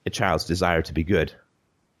a child's desire to be good,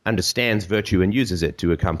 understands virtue and uses it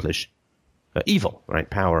to accomplish evil, right?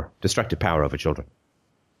 Power, destructive power over children.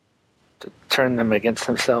 To turn them against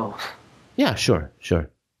themselves. Yeah, sure.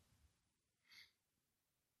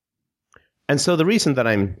 And so the reason that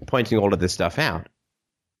I'm pointing all of this stuff out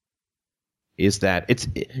is that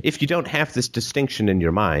if you don't have this distinction in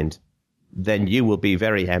your mind, then you will be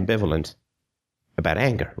very ambivalent about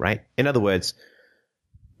anger, right? In other words,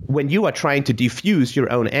 when you are trying to diffuse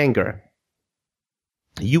your own anger,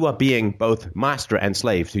 you are being both master and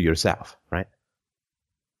slave to yourself, right?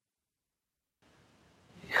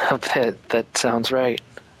 That sounds right.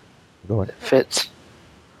 Go on. It fits.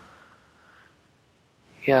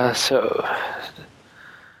 Yeah, so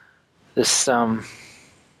this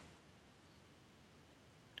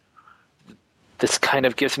this kind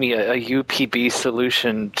of gives me a UPB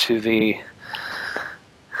solution to the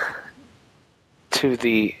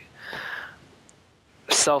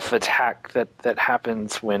self-attack that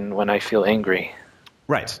happens when I feel angry.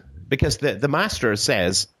 Right. Because the master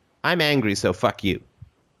says, I'm angry, so fuck you.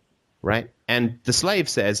 Right? And the slave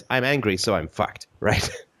says, I'm angry, so I'm fucked. Right?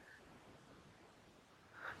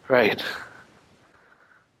 Right.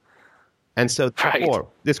 And so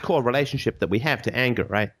this core relationship that we have to anger,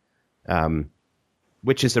 right,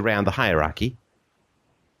 which is around the hierarchy,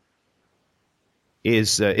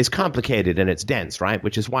 is complicated and it's dense, right?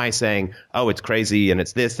 Which is why saying, oh, it's crazy and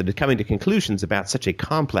it's this, and coming to conclusions about such a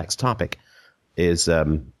complex topic is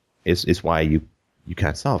why you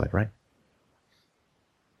can't solve it, right?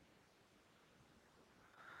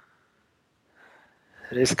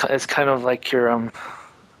 It's kind of like your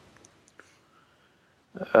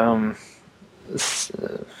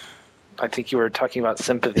I think you were talking about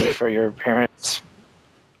sympathy for your parents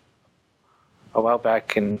a while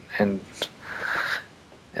back, and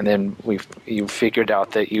then you figured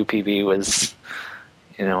out that UPB was,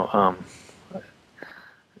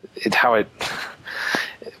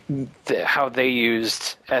 how they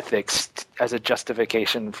used ethics as a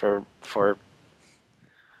justification for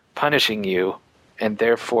punishing you, and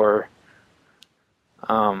therefore,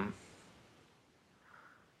 oh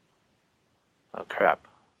crap.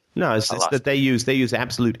 No, it's that they use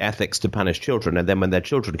absolute ethics to punish children, and then when their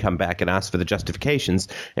children come back and ask for the justifications,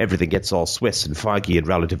 everything gets all Swiss and foggy and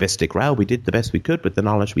relativistic. Well, we did the best we could with the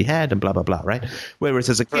knowledge we had, and blah, blah, blah, right? Whereas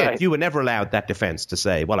as a kid, you were never allowed that defense to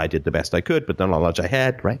say, well, I did the best I could with the knowledge I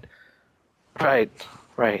had, right?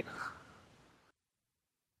 Right.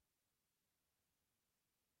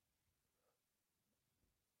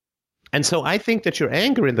 And so I think that your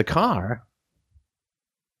anger in the car...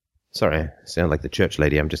 Sorry, I sound like the church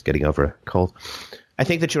lady. I'm just getting over a cold. I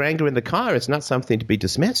think that your anger in the car is not something to be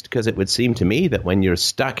dismissed, because it would seem to me that when you're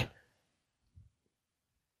stuck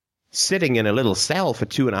sitting in a little cell for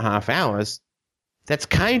 2.5 hours, that's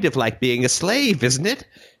kind of like being a slave, isn't it?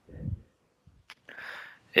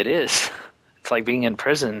 It is. It's like being in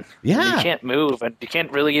prison. Yeah. You can't move, and you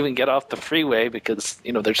can't really even get off the freeway because,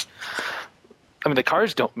 the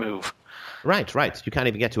cars don't move. Right. You can't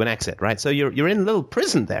even get to an exit, right? So you're in a little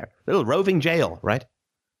prison there, a little roving jail, right?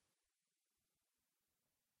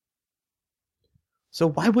 So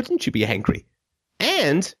why wouldn't you be angry?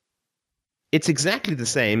 And it's exactly the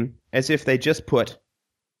same as if they just put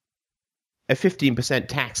a 15%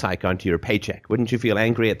 tax hike onto your paycheck. Wouldn't you feel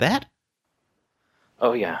angry at that?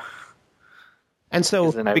 Oh, yeah. And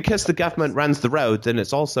so, because the government runs the roads and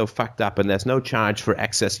it's also fucked up and there's no charge for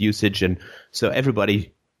excess usage, and so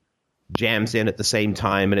everybody jams in at the same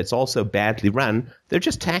time and it's also badly run, they're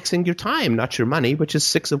just taxing your time, not your money, which is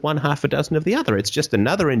 6 of one, half a dozen of the other. It's just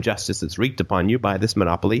another injustice that's wreaked upon you by this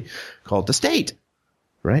monopoly called the state,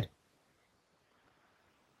 right?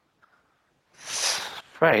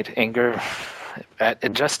 Right, anger at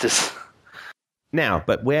injustice. Now,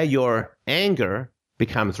 but where your anger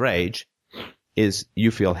becomes rage is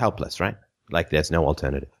you feel helpless, right? Like there's no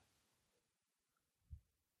alternative.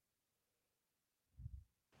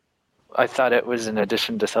 I thought it was in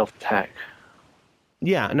addition to self-attack.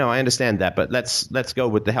 Yeah, no, I understand that, but let's go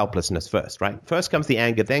with the helplessness first, right? First comes the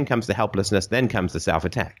anger, then comes the helplessness, then comes the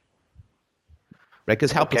self-attack. Right?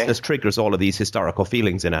 Because helplessness triggers all of these historical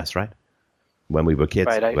feelings in us, right? When we were kids,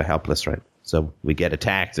 we were helpless, right? So we get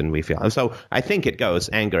attacked and we feel... And so I think it goes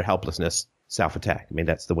anger, helplessness, self-attack. I mean,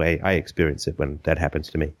 that's the way I experience it when that happens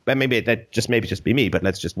to me. But maybe just be me, but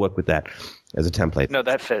let's just work with that as a template. No,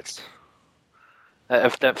 that fits.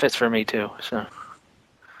 That fits for me too. So.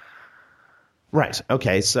 Right.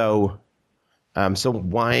 Okay. So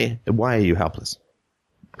why are you helpless?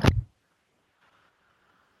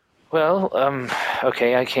 Well,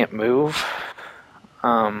 okay, I can't move.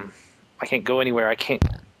 I can't go anywhere. I can't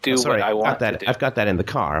do what I want to do. I've got that in the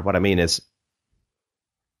car. What I mean is,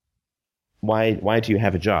 why do you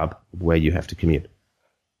have a job where you have to commute?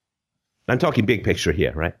 I'm talking big picture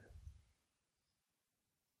here, right?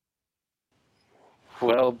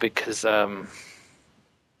 Well, because I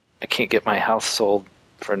can't get my house sold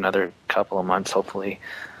for another couple of months, hopefully.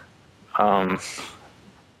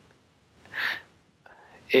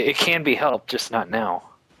 It can be helped, just not now.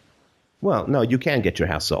 Well, no, you can get your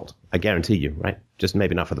house sold. I guarantee you, right? Just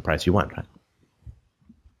maybe not for the price you want, right?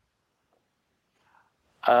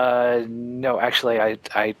 No, actually,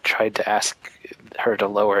 I tried to ask her to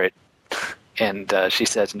lower it, and she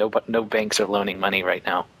says no banks are loaning money right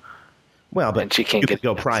now. Well, but and she can't you could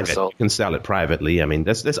go private. You can sell it privately. I mean,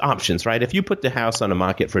 there's options, right? If you put the house on the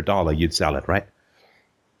market for $1, you'd sell it, right?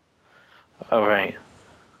 Oh, right.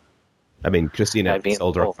 I mean, Christina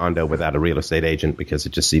sold her condo without a real estate agent because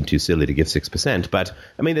it just seemed too silly to give 6%. But,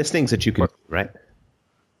 I mean, there's things that you can do, right?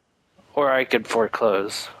 Or I could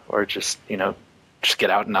foreclose or just get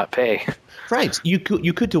out and not pay. Right. You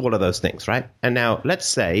could do all of those things, right? And now let's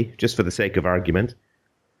say, just for the sake of argument,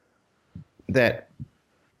 that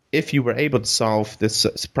if you were able to solve this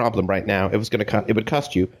problem right now, it would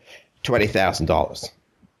cost you $20,000.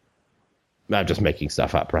 I'm just making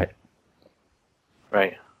stuff up, right?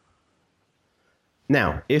 Right.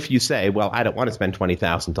 Now, if you say, "Well, I don't want to spend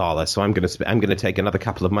 $20,000, so I'm going to take another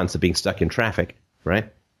couple of months of being stuck in traffic,"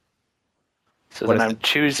 right? So then I'm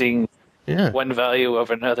choosing one value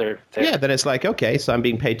over another. There. Yeah, then it's like, okay, so I'm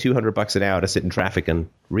being paid $200 an hour to sit in traffic and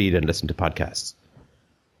read and listen to podcasts.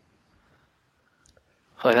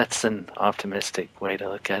 Well, that's an optimistic way to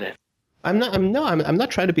look at it. I'm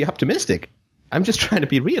not trying to be optimistic. I'm just trying to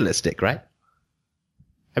be realistic, right?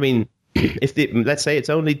 I mean, let's say it's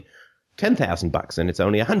only $10,000 and it's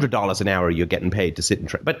only $100 an hour you're getting paid to sit in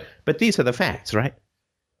traffic. But these are the facts, right?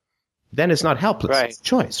 Then it's not helpless. Right. It's a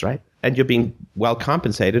choice, right? And you're being well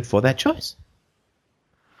compensated for that choice.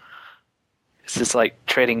 This is like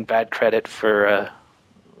trading bad credit for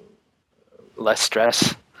less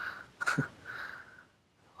stress.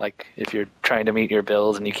 Like if you're trying to meet your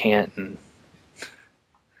bills and you can't, and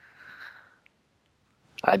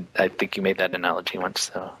I think you made that analogy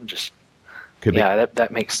once, so just that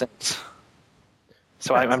makes sense.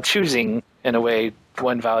 So I'm choosing in a way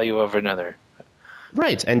one value over another.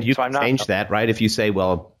 Right, and you can change that, right? If you say,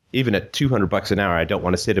 well, even at $200 an hour, I don't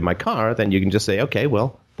want to sit in my car, then you can just say, okay,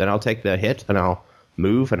 well, then I'll take the hit and I'll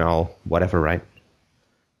move and I'll whatever, right?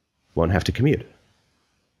 Won't have to commute.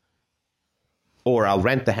 Or I'll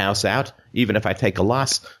rent the house out, even if I take a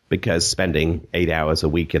loss, because spending 8 hours a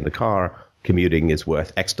week in the car commuting is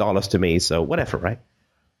worth X dollars to me, so whatever, right?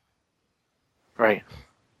 Right.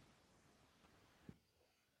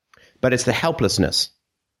 But it's the helplessness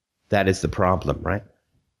that is the problem, right?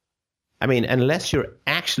 I mean, unless you're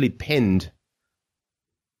actually pinned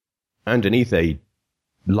underneath a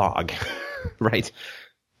log, right?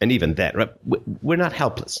 And even that, right? We're not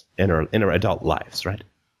helpless in our adult lives, right?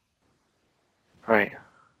 Right.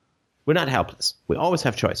 We're not helpless. We always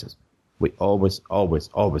have choices. We always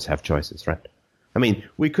have choices, right? I mean,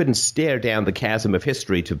 we couldn't stare down the chasm of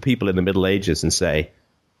history to people in the Middle Ages and say,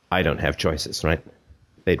 I don't have choices, right?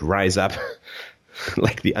 They'd rise up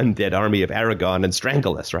like the undead army of Aragon and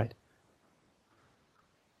strangle us, right?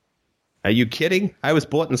 Are you kidding? I was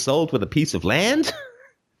bought and sold with a piece of land?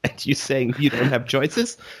 And you saying you don't have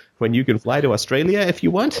choices when you can fly to Australia if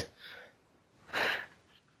you want?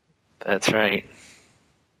 That's right.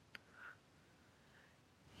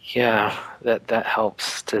 Yeah, that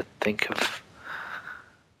helps to think of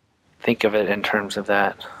it in terms of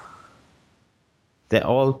that. They're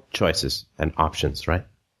all choices and options, right?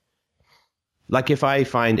 Like if I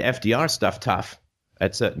find FDR stuff tough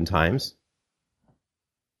at certain times,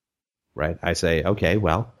 right? I say, okay,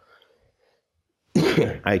 well,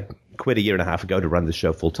 I quit a year and a half ago to run the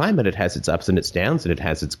show full time, and it has its ups and its downs, and it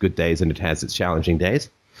has its good days, and it has its challenging days.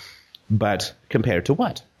 But compared to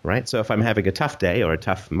what, right? So if I'm having a tough day or a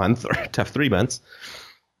tough month or a tough 3 months,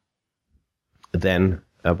 then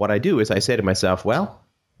what I do is I say to myself, well,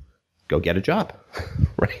 go get a job,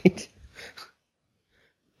 right?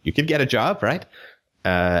 You can get a job, right?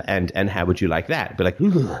 And how would you like that? Be like,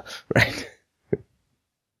 right?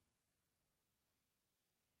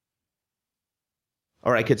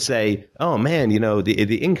 Or I could say, oh man,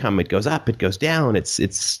 the income, it goes up, it goes down.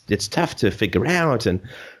 It's tough to figure out, and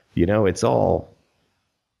it's all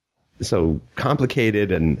so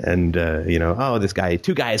complicated, and oh, this guy,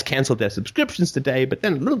 2 guys canceled their subscriptions today, but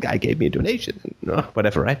then a little guy gave me a donation,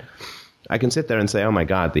 whatever, right? I can sit there and say, oh my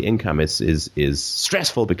God, the income is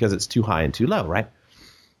stressful because it's too high and too low, right?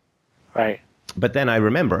 Right. But then I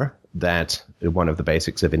remember that one of the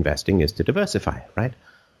basics of investing is to diversify, right?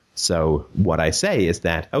 So what I say is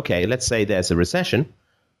that, okay, let's say there's a recession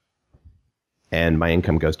and my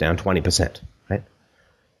income goes down 20%, right?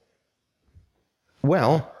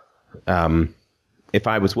 Well, if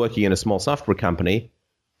I was working in a small software company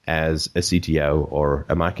as a CTO or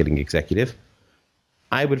a marketing executive,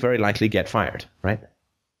 I would very likely get fired, right?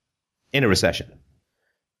 In a recession.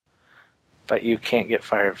 But you can't get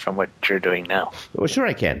fired from what you're doing now. Well, sure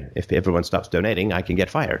I can. If everyone stops donating, I can get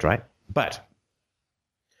fired, right? But,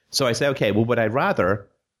 so I say, okay, well, would I rather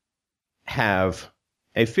have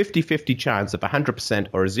a 50-50 chance of 100%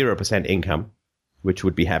 or 0% income, which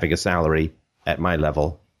would be having a salary at my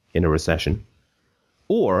level in a recession?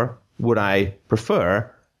 Or would I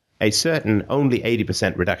prefer a certain only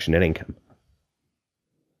 80% reduction in income?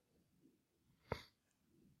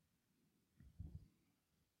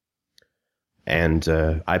 And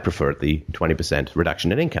I prefer the 20%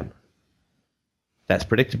 reduction in income. That's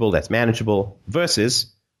predictable, that's manageable,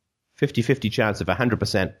 versus 50-50 chance of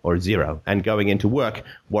 100% or 0, and going into work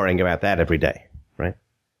worrying about that every day, right?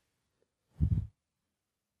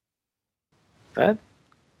 That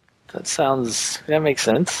makes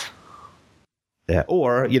sense. Yeah,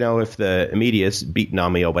 or, if the media's beaten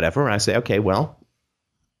on me or whatever, I say, okay, well,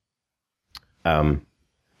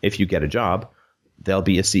 if you get a job, there'll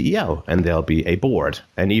be a CEO and there'll be a board.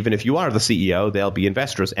 And even if you are the CEO, there'll be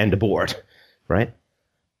investors and a board, right?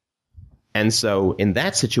 And so in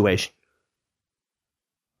that situation,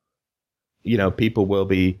 people will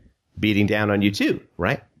be beating down on you too,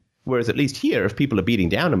 right? Whereas at least here, if people are beating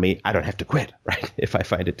down on me, I don't have to quit, right? If I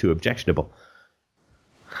find it too objectionable.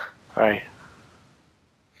 Right.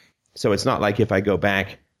 So it's not like if I go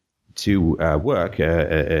back to work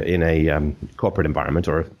in a corporate environment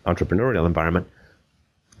or entrepreneurial environment,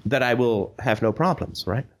 that I will have no problems,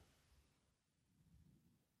 right?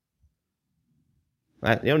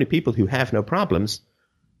 The only people who have no problems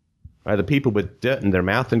are the people with dirt in their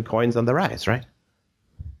mouth and coins on their eyes, right?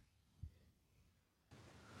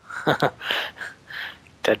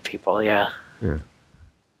 Dead people, yeah.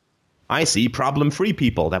 I see problem-free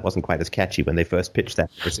people. That wasn't quite as catchy when they first pitched that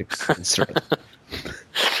for 6 months, right?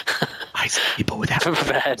 I see people without...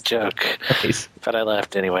 Bad joke. Nice. But I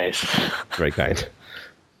laughed anyways. Very kind.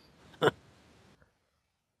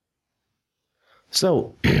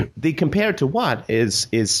 So the compared to what is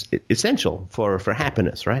essential for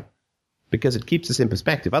happiness, right? Because it keeps us in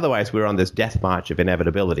perspective. Otherwise, we're on this death march of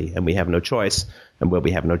inevitability, and we have no choice. And where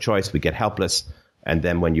we have no choice, we get helpless. And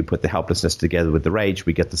then when you put the helplessness together with the rage,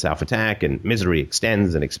 we get the self-attack, and misery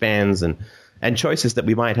extends and expands. And choices that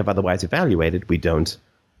we might have otherwise evaluated, we don't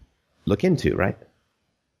look into, right?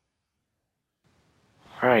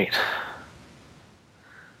 Right.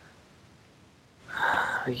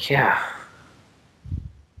 Yeah.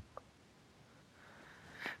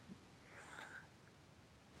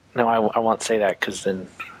 No, I won't say that because then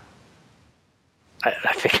I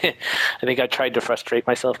think I tried to frustrate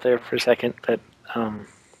myself there for a second, but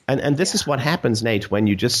and this is what happens, Nate, when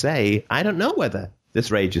you just say, I don't know whether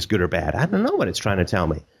this rage is good or bad. I don't know what it's trying to tell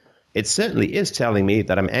me. It certainly is telling me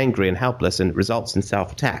that I'm angry and helpless and it results in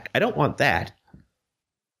self-attack. I don't want that.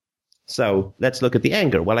 So let's look at the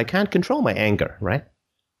anger. Well, I can't control my anger, right?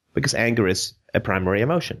 Because anger is a primary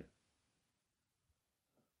emotion.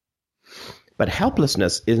 But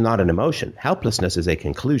helplessness is not an emotion. Helplessness is a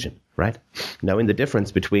conclusion, right? Knowing the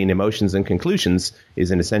difference between emotions and conclusions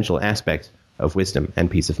is an essential aspect of wisdom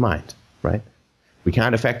and peace of mind, right? We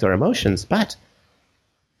can't affect our emotions, but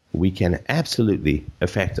we can absolutely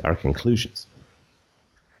affect our conclusions.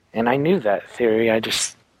 And I knew that theory. I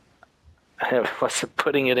wasn't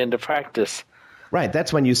putting it into practice. Right.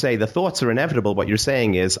 That's when you say the thoughts are inevitable. What you're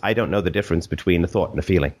saying is, I don't know the difference between a thought and a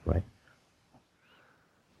feeling, right?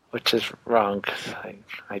 Which is wrong. 'Cause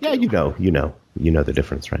I do. Yeah, you know the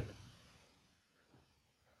difference, right?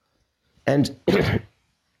 And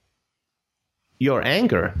your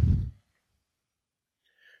anger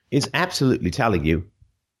is absolutely telling you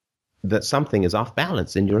that something is off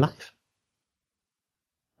balance in your life.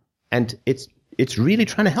 And it's really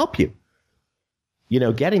trying to help you. You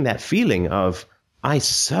know, getting that feeling of, I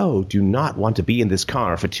so do not want to be in this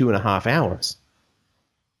car for 2.5 hours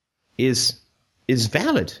is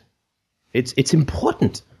valid. It's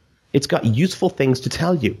important. It's got useful things to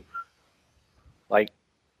tell you. Like,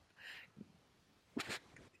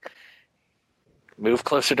 move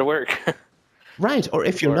closer to work. Right. Or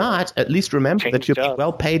if you're not, at least remember that you'll be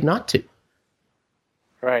well paid not to.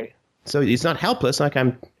 Right. So it's not helpless like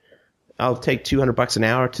I'll take $200 an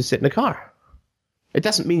hour to sit in a car. It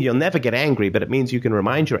doesn't mean you'll never get angry, but it means you can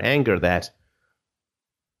remind your anger that,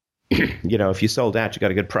 you know, if you sold out, you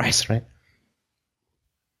got a good price, right?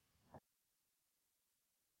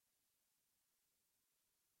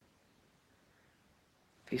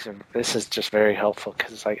 This is just very helpful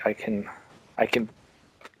because I can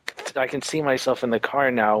see myself in the car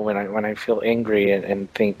now when I feel angry and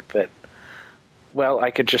think that, well,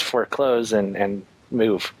 I could just foreclose and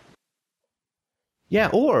move. Yeah,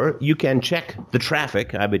 or you can check the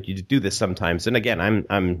traffic. I mean, you do this sometimes. And again,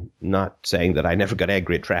 I'm not saying that I never got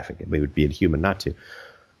angry at traffic. It would be inhuman not to.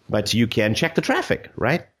 But you can check the traffic,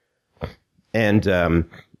 right? And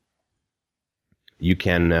you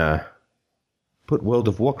can put World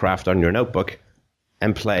of Warcraft on your notebook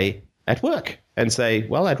and play at work and say,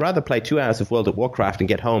 well, I'd rather play 2 hours of World of Warcraft and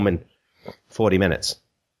get home in 40 minutes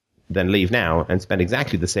than leave now and spend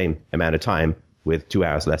exactly the same amount of time with 2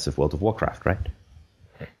 hours less of World of Warcraft, right?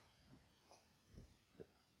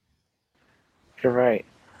 You're right.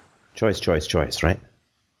 Choice, right?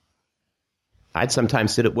 I'd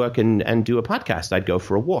sometimes sit at work and do a podcast. I'd go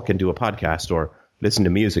for a walk and do a podcast or listen to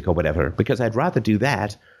music or whatever, because I'd rather do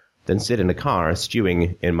that than sit in a car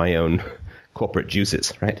stewing in my own corporate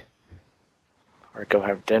juices, right? Or go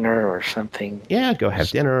have dinner or something. Yeah, go have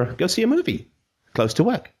dinner, go see a movie close to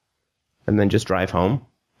work, and then just drive home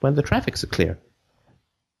when the traffic's clear.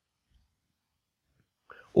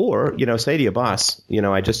 Or, you know, say to your boss, you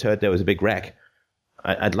know, I just heard there was a big wreck.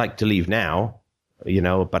 I'd like to leave now, you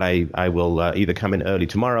know, but I will either come in early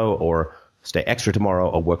tomorrow or stay extra tomorrow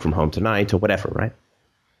or work from home tonight or whatever, right?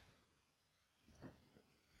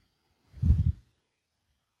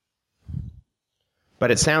 But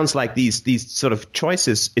it sounds like these sort of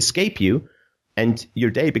choices escape you, and your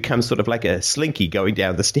day becomes sort of like a slinky going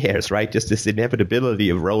down the stairs, right? Just this inevitability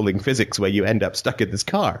of rolling physics where you end up stuck in this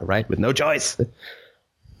car, right, with no choice.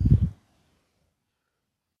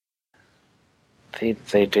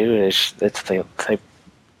 They do. It's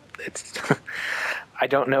I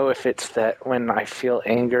don't know if it's that when I feel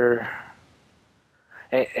anger,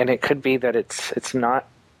 and it could be that it's not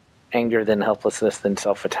anger then helplessness then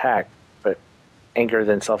self-attack, but anger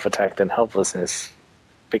then self-attack then helplessness,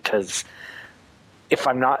 because if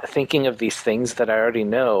I'm not thinking of these things that I already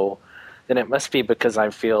know, then it must be because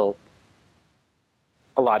I feel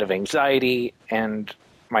a lot of anxiety and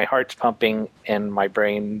my heart's pumping and my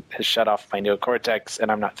brain has shut off my neocortex and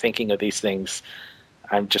I'm not thinking of these things.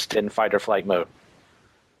 I'm just in fight or flight mode.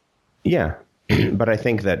 Yeah, but I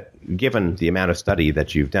think that given the amount of study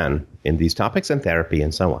that you've done in these topics and therapy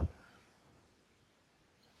and so on,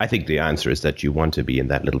 I think the answer is that you want to be in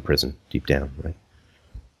that little prison deep down, right?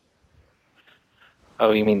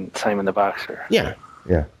 Oh, you mean Simon the Boxer? Yeah.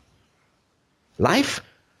 Life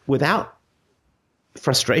without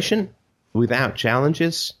frustration, without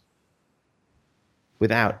challenges,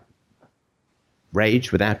 without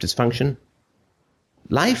rage, without dysfunction,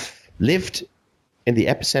 life lived in the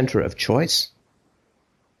epicenter of choice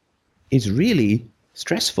is really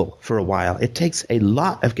stressful for a while. It takes a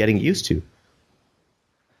lot of getting used to.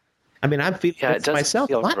 I mean, I'm feeling it myself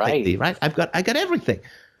a lot lately, right? I got everything.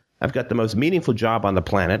 I've got the most meaningful job on the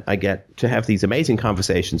planet. I get to have these amazing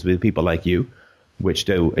conversations with people like you, which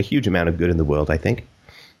do a huge amount of good in the world, I think.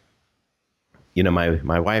 You know,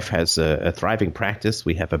 my wife has a thriving practice.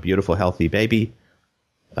 We have a beautiful, healthy baby.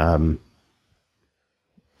 I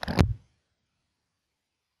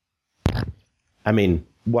mean,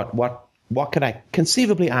 what What could I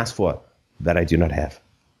conceivably ask for that I do not have?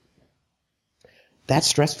 That's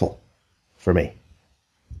stressful for me.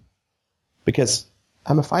 Because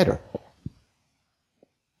I'm a fighter.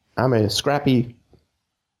 I'm a scrappy,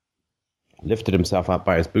 lifted himself up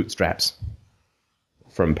by his bootstraps.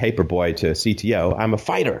 From paperboy to CTO, I'm a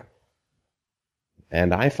fighter.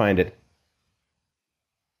 And I find it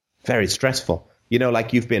very stressful. You know,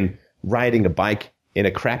 like you've been riding a bike in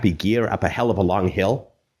a crappy gear up a hell of a long hill,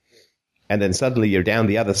 and then suddenly you're down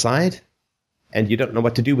the other side, and you don't know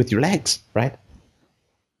what to do with your legs, right?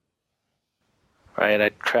 Right,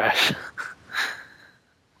 I'd crash.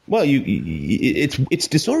 Well, it's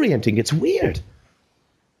disorienting. It's weird.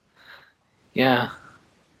 Yeah.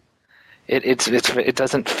 It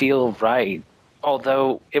doesn't feel right.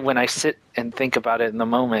 Although when I sit and think about it in the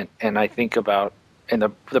moment, and I think about in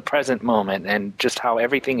the present moment and just how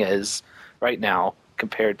everything is right now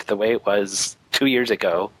compared to the way it was 2 years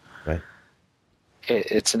ago, Right.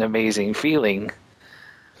 It's an amazing feeling.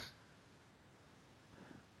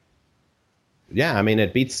 Yeah, I mean,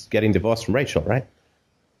 it beats getting divorced from Rachel, right?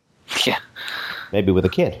 Yeah. Maybe with a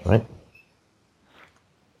kid, right?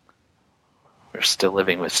 We're still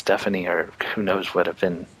living with Stephanie, or who knows what have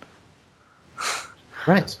been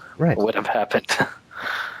Right. would have happened.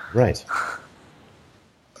 Right.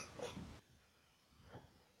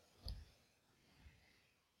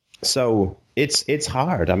 So it's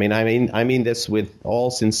hard. I mean this with all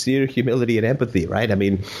sincere humility and empathy, right? I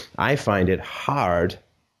mean, I find it hard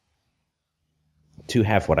to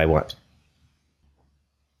have what I want.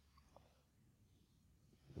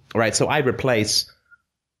 Right, so I replace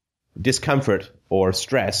discomfort or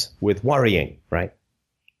stress with worrying, right?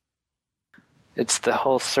 It's the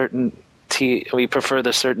whole certainty. We prefer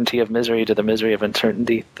the certainty of misery to the misery of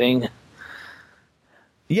uncertainty thing.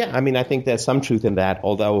 Yeah, I mean, I think there's some truth in that,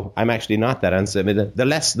 although I'm actually not that uncertain.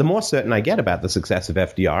 The more certain I get about the success of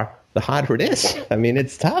FDR, the harder it is. I mean,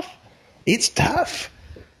 it's tough. It's tough.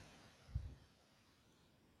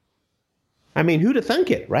 I mean, who'd have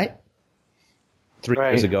thunk it, right? 3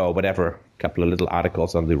 years ago or whatever, a couple of little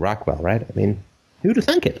articles on the Rockwell, right? I mean, who'd have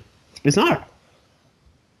thunk it? It's bizarre.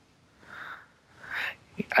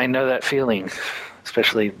 I know that feeling,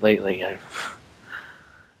 especially lately.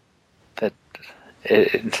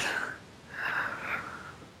 It's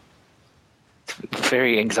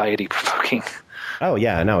very anxiety provoking. Oh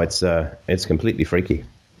yeah, no, it's completely freaky.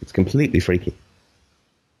 It's completely freaky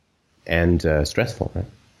and stressful, right?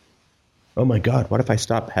 Oh my God, what if I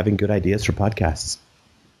stop having good ideas for podcasts?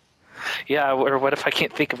 Yeah, or what if I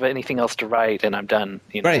can't think of anything else to write and I'm done?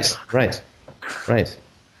 You know? Right.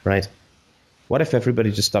 What if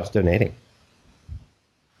everybody just stops donating?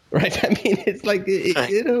 Right? I mean, it's like,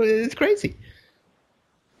 it's crazy.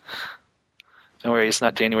 Don't worry, it's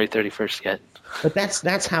not January 31st yet. But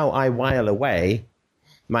that's how I while away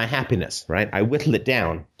my happiness, right? I whittle it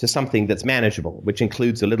down to something that's manageable, which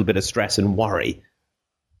includes a little bit of stress and worry,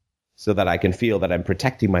 so that I can feel that I'm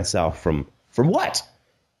protecting myself from what?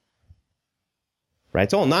 Right?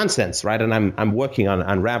 It's all nonsense, right? And I'm working on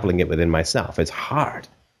unraveling it within myself. It's hard.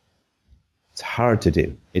 It's hard to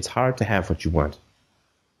do. It's hard to have what you want.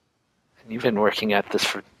 And you've been working at this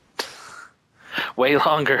for way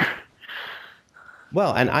longer.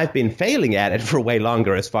 Well, and I've been failing at it for way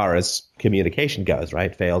longer as far as communication goes,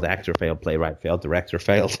 right? Failed actor, failed playwright, failed director,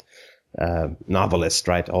 failed novelist,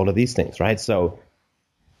 right? All of these things, right? So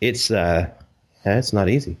it's not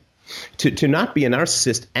easy. To not be a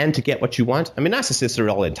narcissist and to get what you want. I mean, narcissists are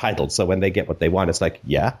all entitled, so when they get what they want, it's like,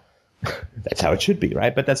 yeah, that's how it should be,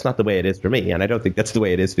 right? But that's not the way it is for me, and I don't think that's the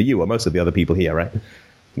way it is for you or most of the other people here, right?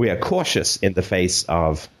 We are cautious in the face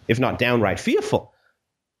of, if not downright fearful,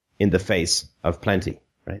 in the face of plenty,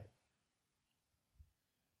 right?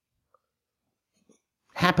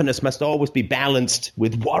 Happiness must always be balanced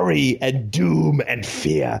with worry and doom and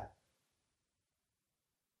fear.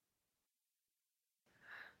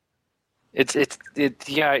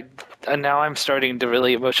 Yeah, and now I'm starting to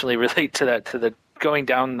really emotionally relate to that, to the going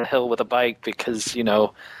down the hill with a bike, because, you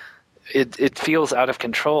know, it feels out of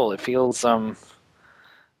control. It feels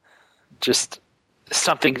just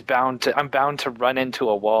I'm bound to run into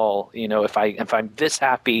a wall. You know, if I'm this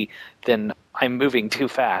happy, then I'm moving too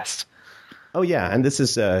fast. Oh yeah, and this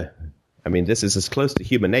is as close to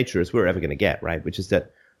human nature as we're ever going to get, right? Which is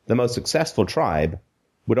that the most successful tribe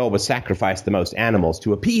would always sacrifice the most animals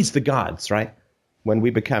to appease the gods, right? When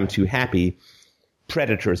we become too happy,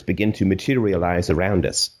 predators begin to materialize around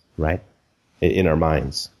us, right? In our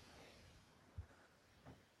minds.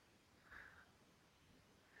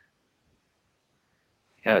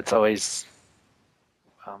 Yeah, it's always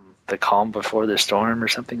the calm before the storm or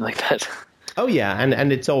something like that. Oh yeah,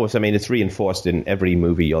 and it's always, I mean, it's reinforced in every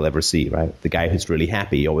movie you'll ever see, right? The guy who's really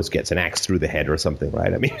happy always gets an axe through the head or something,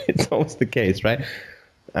 right? I mean, it's always the case, right?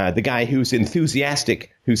 The guy who's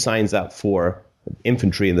enthusiastic, who signs up for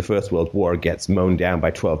infantry in the First World War, gets mown down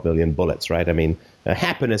by 12 million bullets, right? I mean,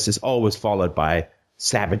 happiness is always followed by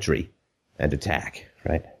savagery and attack,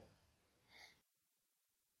 right?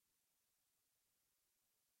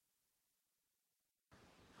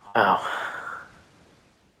 Wow.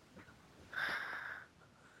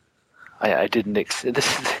 I didn't.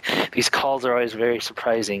 These calls are always very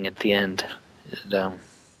surprising at the end. And,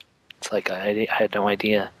 it's like I had no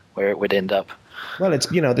idea where it would end up. Well, it's,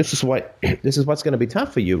 this is what's going to be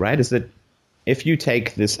tough for you, right? Is that if you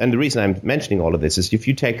take this, and the reason I'm mentioning all of this is if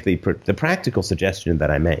you take the practical suggestion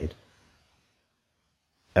that I made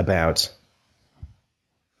about.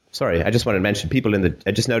 Sorry, I just wanted to mention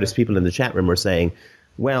I just noticed people in the chat room were saying,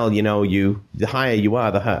 well, the higher you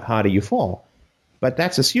are, the harder you fall. But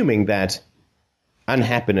that's assuming that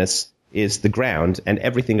unhappiness is the ground and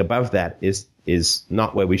everything above that is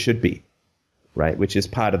not where we should be, right? Which is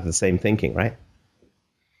part of the same thinking, right?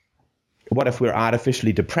 What if we're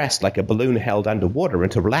artificially depressed like a balloon held underwater,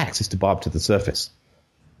 and to relax is to bob to the surface?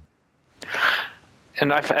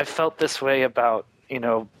 And I've felt this way about,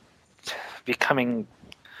 becoming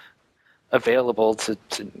available to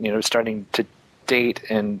starting to date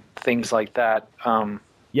and things like that.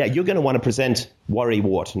 Yeah, you're going to want to present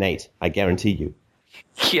worrywart, Nate. I guarantee you.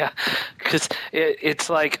 Yeah, because it's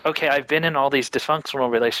like, okay, I've been in all these dysfunctional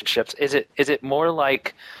relationships. Is it more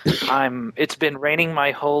like it's been raining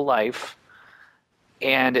my whole life,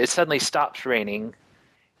 and it suddenly stops raining,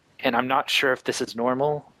 and I'm not sure if this is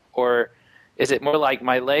normal, or is it more like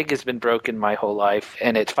my leg has been broken my whole life,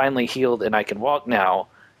 and it's finally healed, and I can walk now,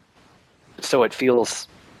 so it feels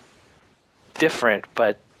different,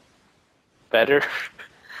 but better?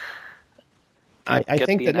 I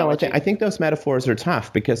think those metaphors are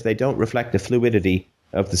tough because they don't reflect the fluidity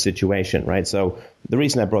of the situation, right? So the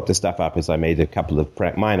reason I brought this stuff up is I made a couple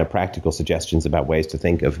of minor practical suggestions about ways to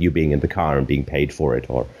think of you being in the car and being paid for it,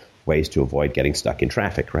 or ways to avoid getting stuck in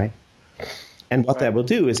traffic, right? And what that will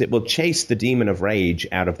do is it will chase the demon of rage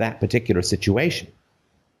out of that particular situation,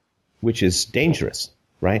 which is dangerous,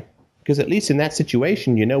 right? Because at least in that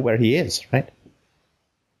situation, you know where he is, right?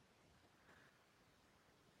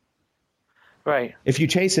 Right. If you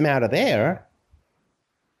chase him out of there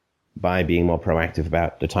by being more proactive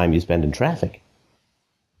about the time you spend in traffic,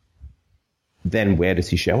 then where does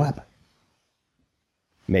he show up?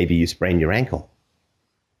 Maybe you sprain your ankle.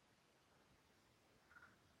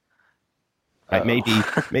 Right?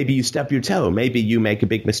 Maybe you stub your toe. Maybe you make a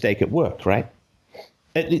big mistake at work, right?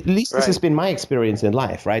 At least this has been my experience in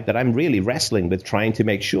life, right? That I'm really wrestling with trying to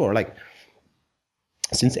make sure, like,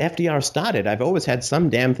 since FDR started, I've always had some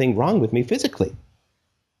damn thing wrong with me physically.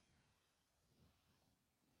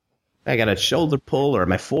 I got a shoulder pull, or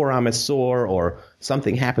my forearm is sore, or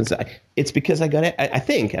something happens. It's because I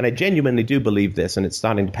think, and I genuinely do believe this, and it's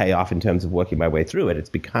starting to pay off in terms of working my way through it. It's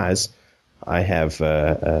because I have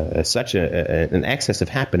such an excess of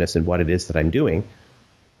happiness in what it is that I'm doing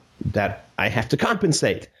that I have to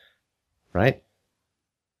compensate, right?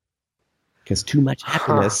 Because too much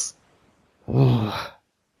happiness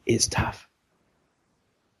is tough.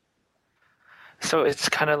 So it's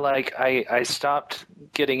kind of like I stopped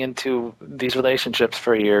getting into these relationships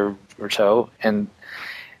for a year or so, and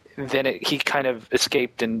then he kind of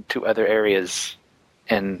escaped into other areas,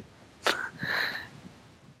 and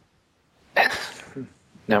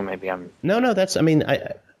no, maybe I'm no. That's, I mean,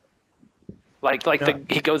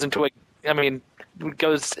 he goes into a. I mean,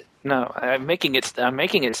 goes. No, I'm making it sound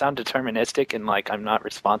deterministic and like I'm not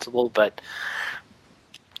responsible, but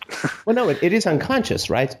well, no, it is unconscious,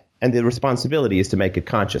 right? And the responsibility is to make it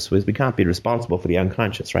conscious. We can't be responsible for the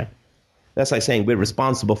unconscious, right? That's like saying we're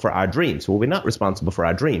responsible for our dreams. Well, we're not responsible for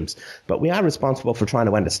our dreams, but we are responsible for trying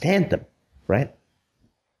to understand them, right?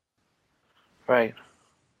 Right.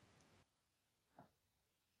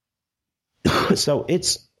 So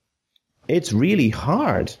it's really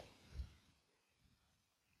hard.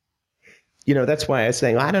 That's why I was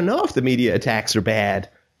saying, I don't know if the media attacks are bad,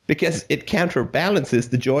 because it counterbalances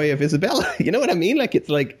the joy of Isabella. You know what I mean? Like, it's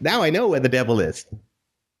like, now I know where the devil is.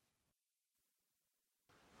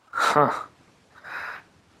 Huh.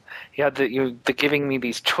 Yeah, the giving me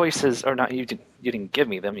these choices, or not, you didn't give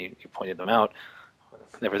me them, you pointed them out.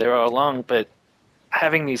 They were there all along, but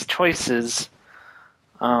having these choices,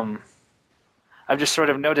 I've just sort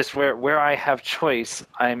of noticed where I have choice,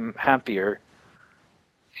 I'm happier.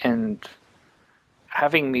 And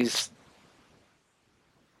having these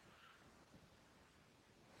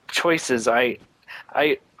choices, I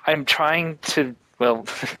I'm trying to. Well,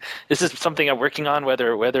 this is something I'm working on.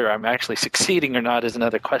 Whether I'm actually succeeding or not is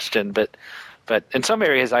another question. But in some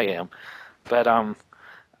areas I am. But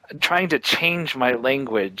trying to change my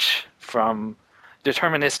language from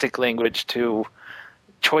deterministic language to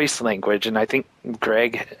choice language, and I think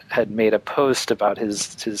Greg had made a post about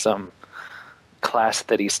his class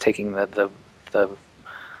that he's taking, the I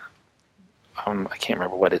can't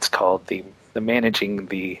remember what it's called, the managing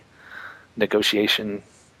the negotiation.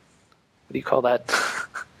 What do you call that?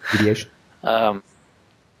 Mediation.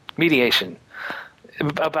 Mediation,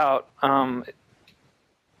 about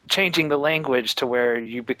changing the language to where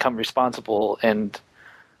you become responsible and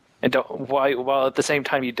don't, while at the same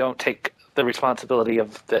time you don't take the responsibility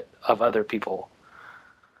of other people.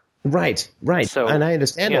 Right. So, and I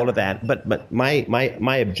understand yeah. all of that, but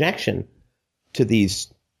my objection to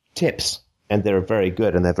these tips, and they're very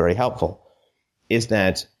good and they're very helpful, is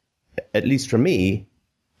that, at least for me,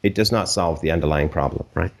 it does not solve the underlying problem,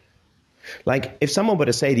 right? Like, if someone were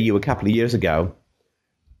to say to you a couple of years ago,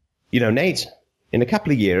 Nate, in a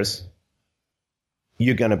couple of years,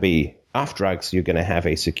 you're going to be off drugs, you're going to have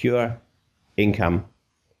a secure income,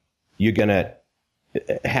 you're going to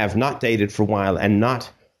have not dated for a while and not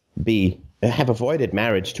have avoided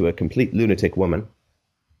marriage to a complete lunatic woman.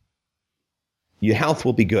 Your health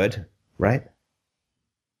will be good, right?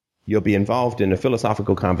 You'll be involved in a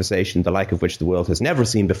philosophical conversation, the like of which the world has never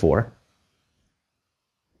seen before.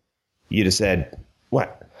 You'd have said,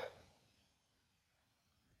 what?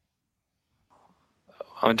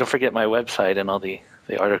 Oh, and don't forget my website and all the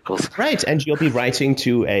articles. Right, and you'll be writing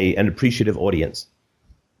to an appreciative audience.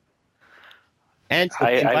 And you'll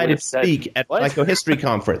be invited to speak at a psychohistory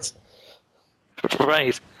conference.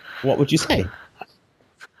 Right. What would you say?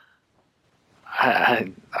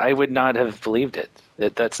 I would not have believed it.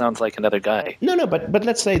 That sounds like another guy. No, but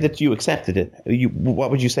let's say that you accepted it.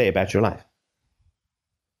 What would you say about your life?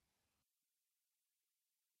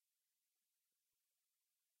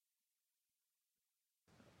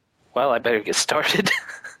 Well, I better get started.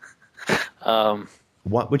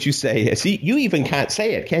 What would you say? See, you even can't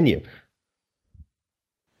say it, can you?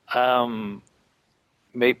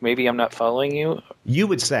 Maybe I'm not following you. You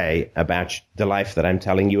would say about the life that I'm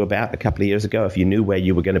telling you about a couple of years ago, if you knew where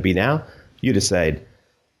you were going to be now, you'd have said,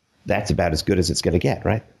 that's about as good as it's going to get,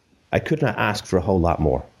 right? I could not ask for a whole lot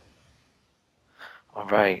more. Oh,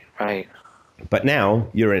 right. But now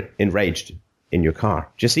you're enraged in your car.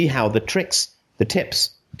 Do you see how the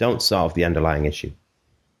tips don't solve the underlying issue?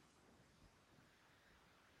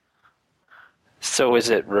 So is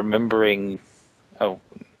it remembering? Oh.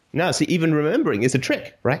 No, see, even remembering is a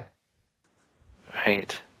trick, right?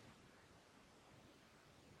 Right.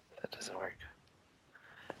 That doesn't work.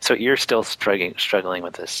 So you're still struggling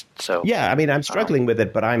with this. So yeah, I mean, I'm struggling with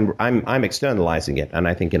it, but I'm externalizing it, and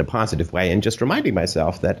I think in a positive way, and just reminding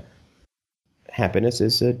myself that happiness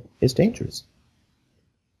is dangerous,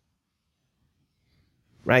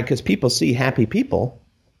 right? Because people see happy people,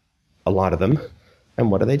 a lot of them,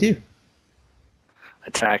 and what do?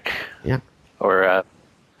 Attack. Yeah. Or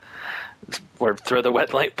throw the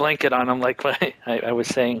wet blanket on them, like I was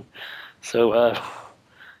saying. So,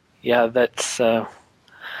 yeah, that's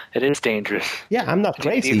it is dangerous. Yeah, I'm not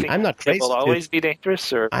crazy. I'm not crazy. It will always be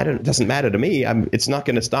dangerous, or it doesn't matter to me. It's not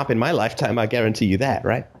going to stop in my lifetime. I guarantee you that,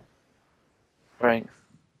 right? Right.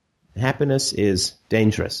 Happiness is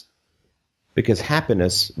dangerous because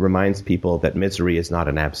happiness reminds people that misery is not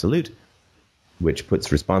an absolute, which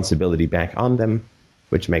puts responsibility back on them,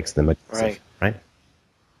 which makes them aggressive, right?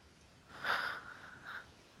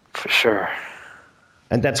 For sure.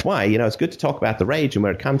 And that's why, it's good to talk about the rage and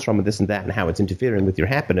where it comes from and this and that and how it's interfering with your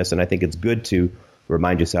happiness. And I think it's good to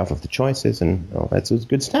remind yourself of the choices and all that's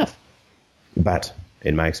good stuff. But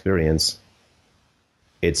in my experience,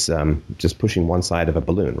 it's just pushing one side of a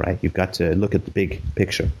balloon, right? You've got to look at the big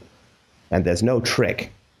picture. And there's no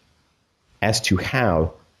trick as to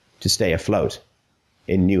how to stay afloat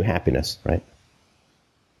in new happiness, right?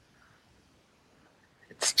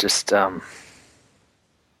 It's just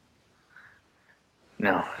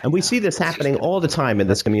no. And we see this happening all the time in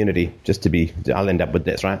this community, I'll end up with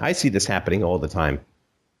this, right? I see this happening all the time,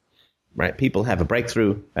 right? People have a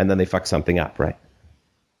breakthrough and then they fuck something up, right?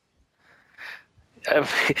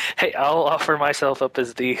 Hey, I'll offer myself up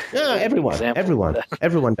as the everyone does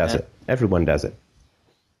it. Everyone does it.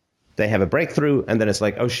 They have a breakthrough and then it's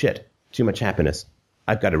like, oh shit, too much happiness.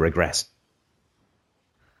 I've got to regress.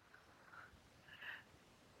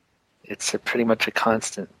 It's pretty much a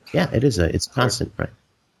constant. Yeah, it is. It's constant, right?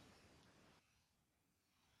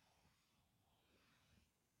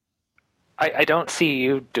 I don't see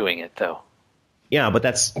you doing it, though. Yeah, but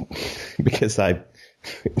that's because I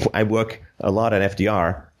I work a lot on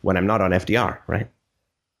FDR when I'm not on FDR, right?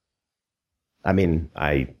 I mean,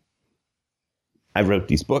 I wrote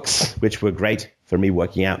these books, which were great for me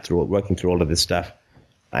working through all of this stuff.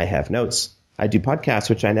 I have notes. I do podcasts,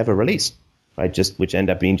 which I never release, right? Which end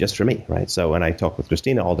up being just for me, right? So, and I talk with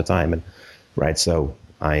Christina all the time, and right. So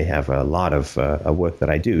I have a lot of work that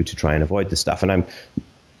I do to try and avoid this stuff, and I'm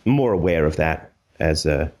more aware of that as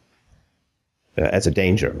a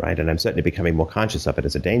danger, right? And I'm certainly becoming more conscious of it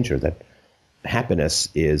as a danger. That happiness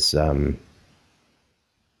is,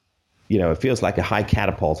 it feels like a high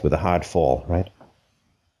catapult with a hard fall, right?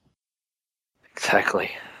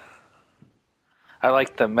 Exactly. I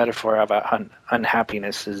like the metaphor about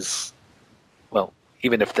unhappiness is, well,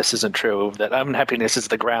 even if this isn't true, that unhappiness is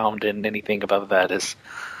the ground and anything above that is,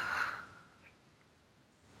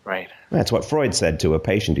 right. That's what Freud said to a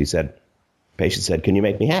patient. Patient said, "Can you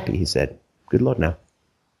make me happy?" He said, "Good Lord, no."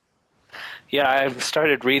 Yeah, I've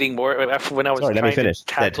started reading more when I was Sorry, let me finish. to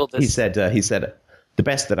tackle this. He said, "The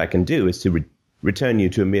best that I can do is to return you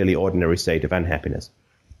to a merely ordinary state of unhappiness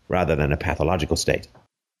rather than a pathological state."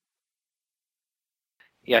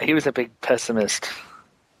 Yeah, he was a big pessimist.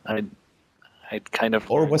 I'd kind of.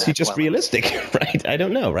 Or was he just realistic, right? I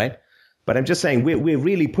don't know, right? But I'm just saying we're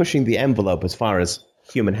really pushing the envelope as far as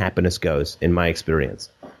human happiness goes, in my experience.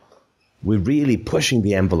 We're really pushing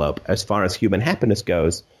the envelope as far as human happiness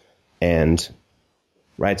goes. And,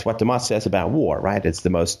 right, it's what Demotte says about war, right? It's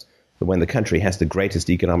when the country has the greatest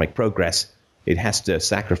economic progress, it has to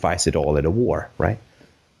sacrifice it all in a war, right?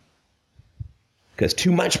 Because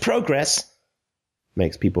too much progress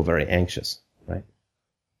makes people very anxious, right?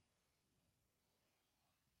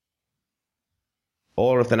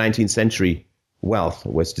 All of the 19th century wealth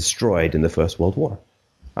was destroyed in the First World War.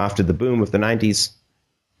 After the boom of the 90s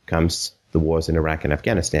comes the wars in Iraq and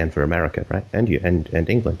Afghanistan for America, right? And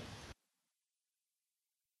England.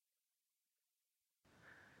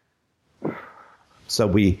 So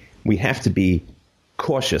we have to be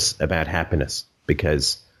cautious about happiness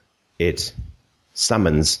because it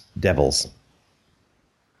summons devils.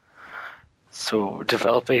 So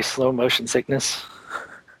develop a slow motion sickness?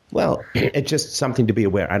 Well, it's just something to be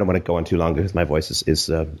aware. I don't want to go on too long because my voice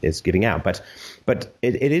is giving out. But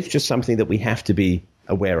it is just something that we have to be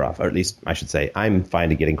aware of, or at least I should say I'm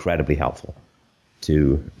finding it incredibly helpful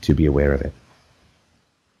to be aware of it.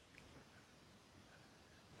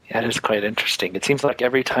 Yeah, it is quite interesting. It seems like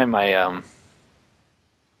every time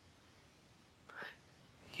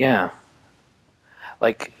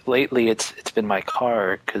like lately it's been my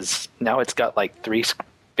car because now it's got like 3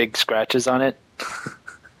 big scratches on it.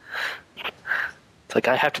 It's like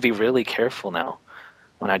I have to be really careful now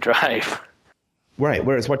when I drive. Right.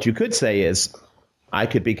 Whereas what you could say is, I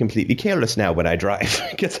could be completely careless now when I drive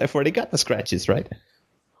because I've already got the scratches, right?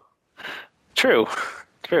 True.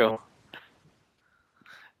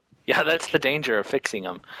 Yeah, that's the danger of fixing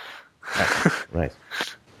them. Right.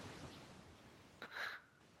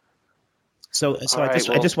 So right,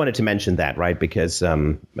 I just wanted to mention that, right? Because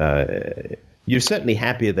you're certainly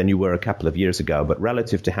happier than you were a couple of years ago, but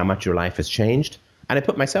relative to how much your life has changed, and I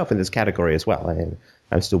put myself in this category as well.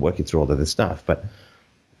 I'm still working through all of this stuff, but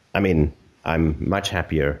I mean, I'm much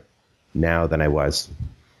happier now than I was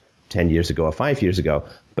 10 years ago or 5 years ago.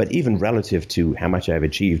 But even relative to how much I've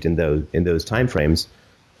achieved in those time frames,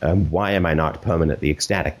 why am I not permanently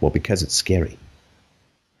ecstatic? Well, because it's scary.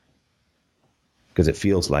 Because it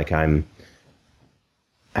feels like I'm,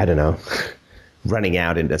 I don't know, running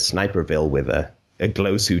out into Sniperville with a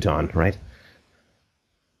glow suit on, right?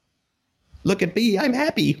 Look at me, I'm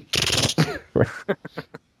happy.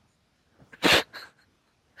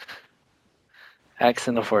 Axe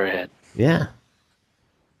in the forehead. Yeah.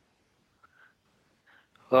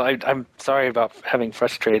 Well, I'm sorry about having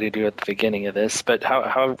frustrated you at the beginning of this, but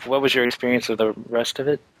what was your experience with the rest of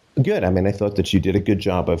it? Good. I mean, I thought that you did a good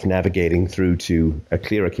job of navigating through to a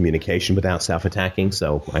clearer communication without self-attacking,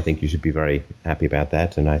 so I think you should be very happy about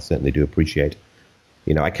that, and I certainly do appreciate.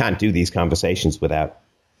 I can't do these conversations without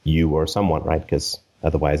you or someone, right? Because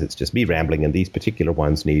otherwise it's just me rambling, and these particular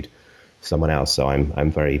ones need someone else, so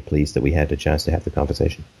I'm very pleased that we had a chance to have the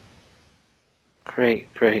conversation. Great.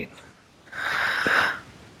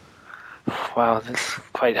 Wow, that's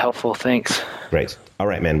quite helpful. Thanks. Great. All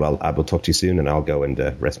right, man. Well, I will talk to you soon, and I'll go and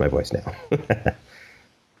rest my voice now.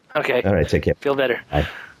 Okay. All right, take care. Feel better. Bye. All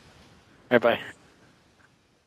right, bye.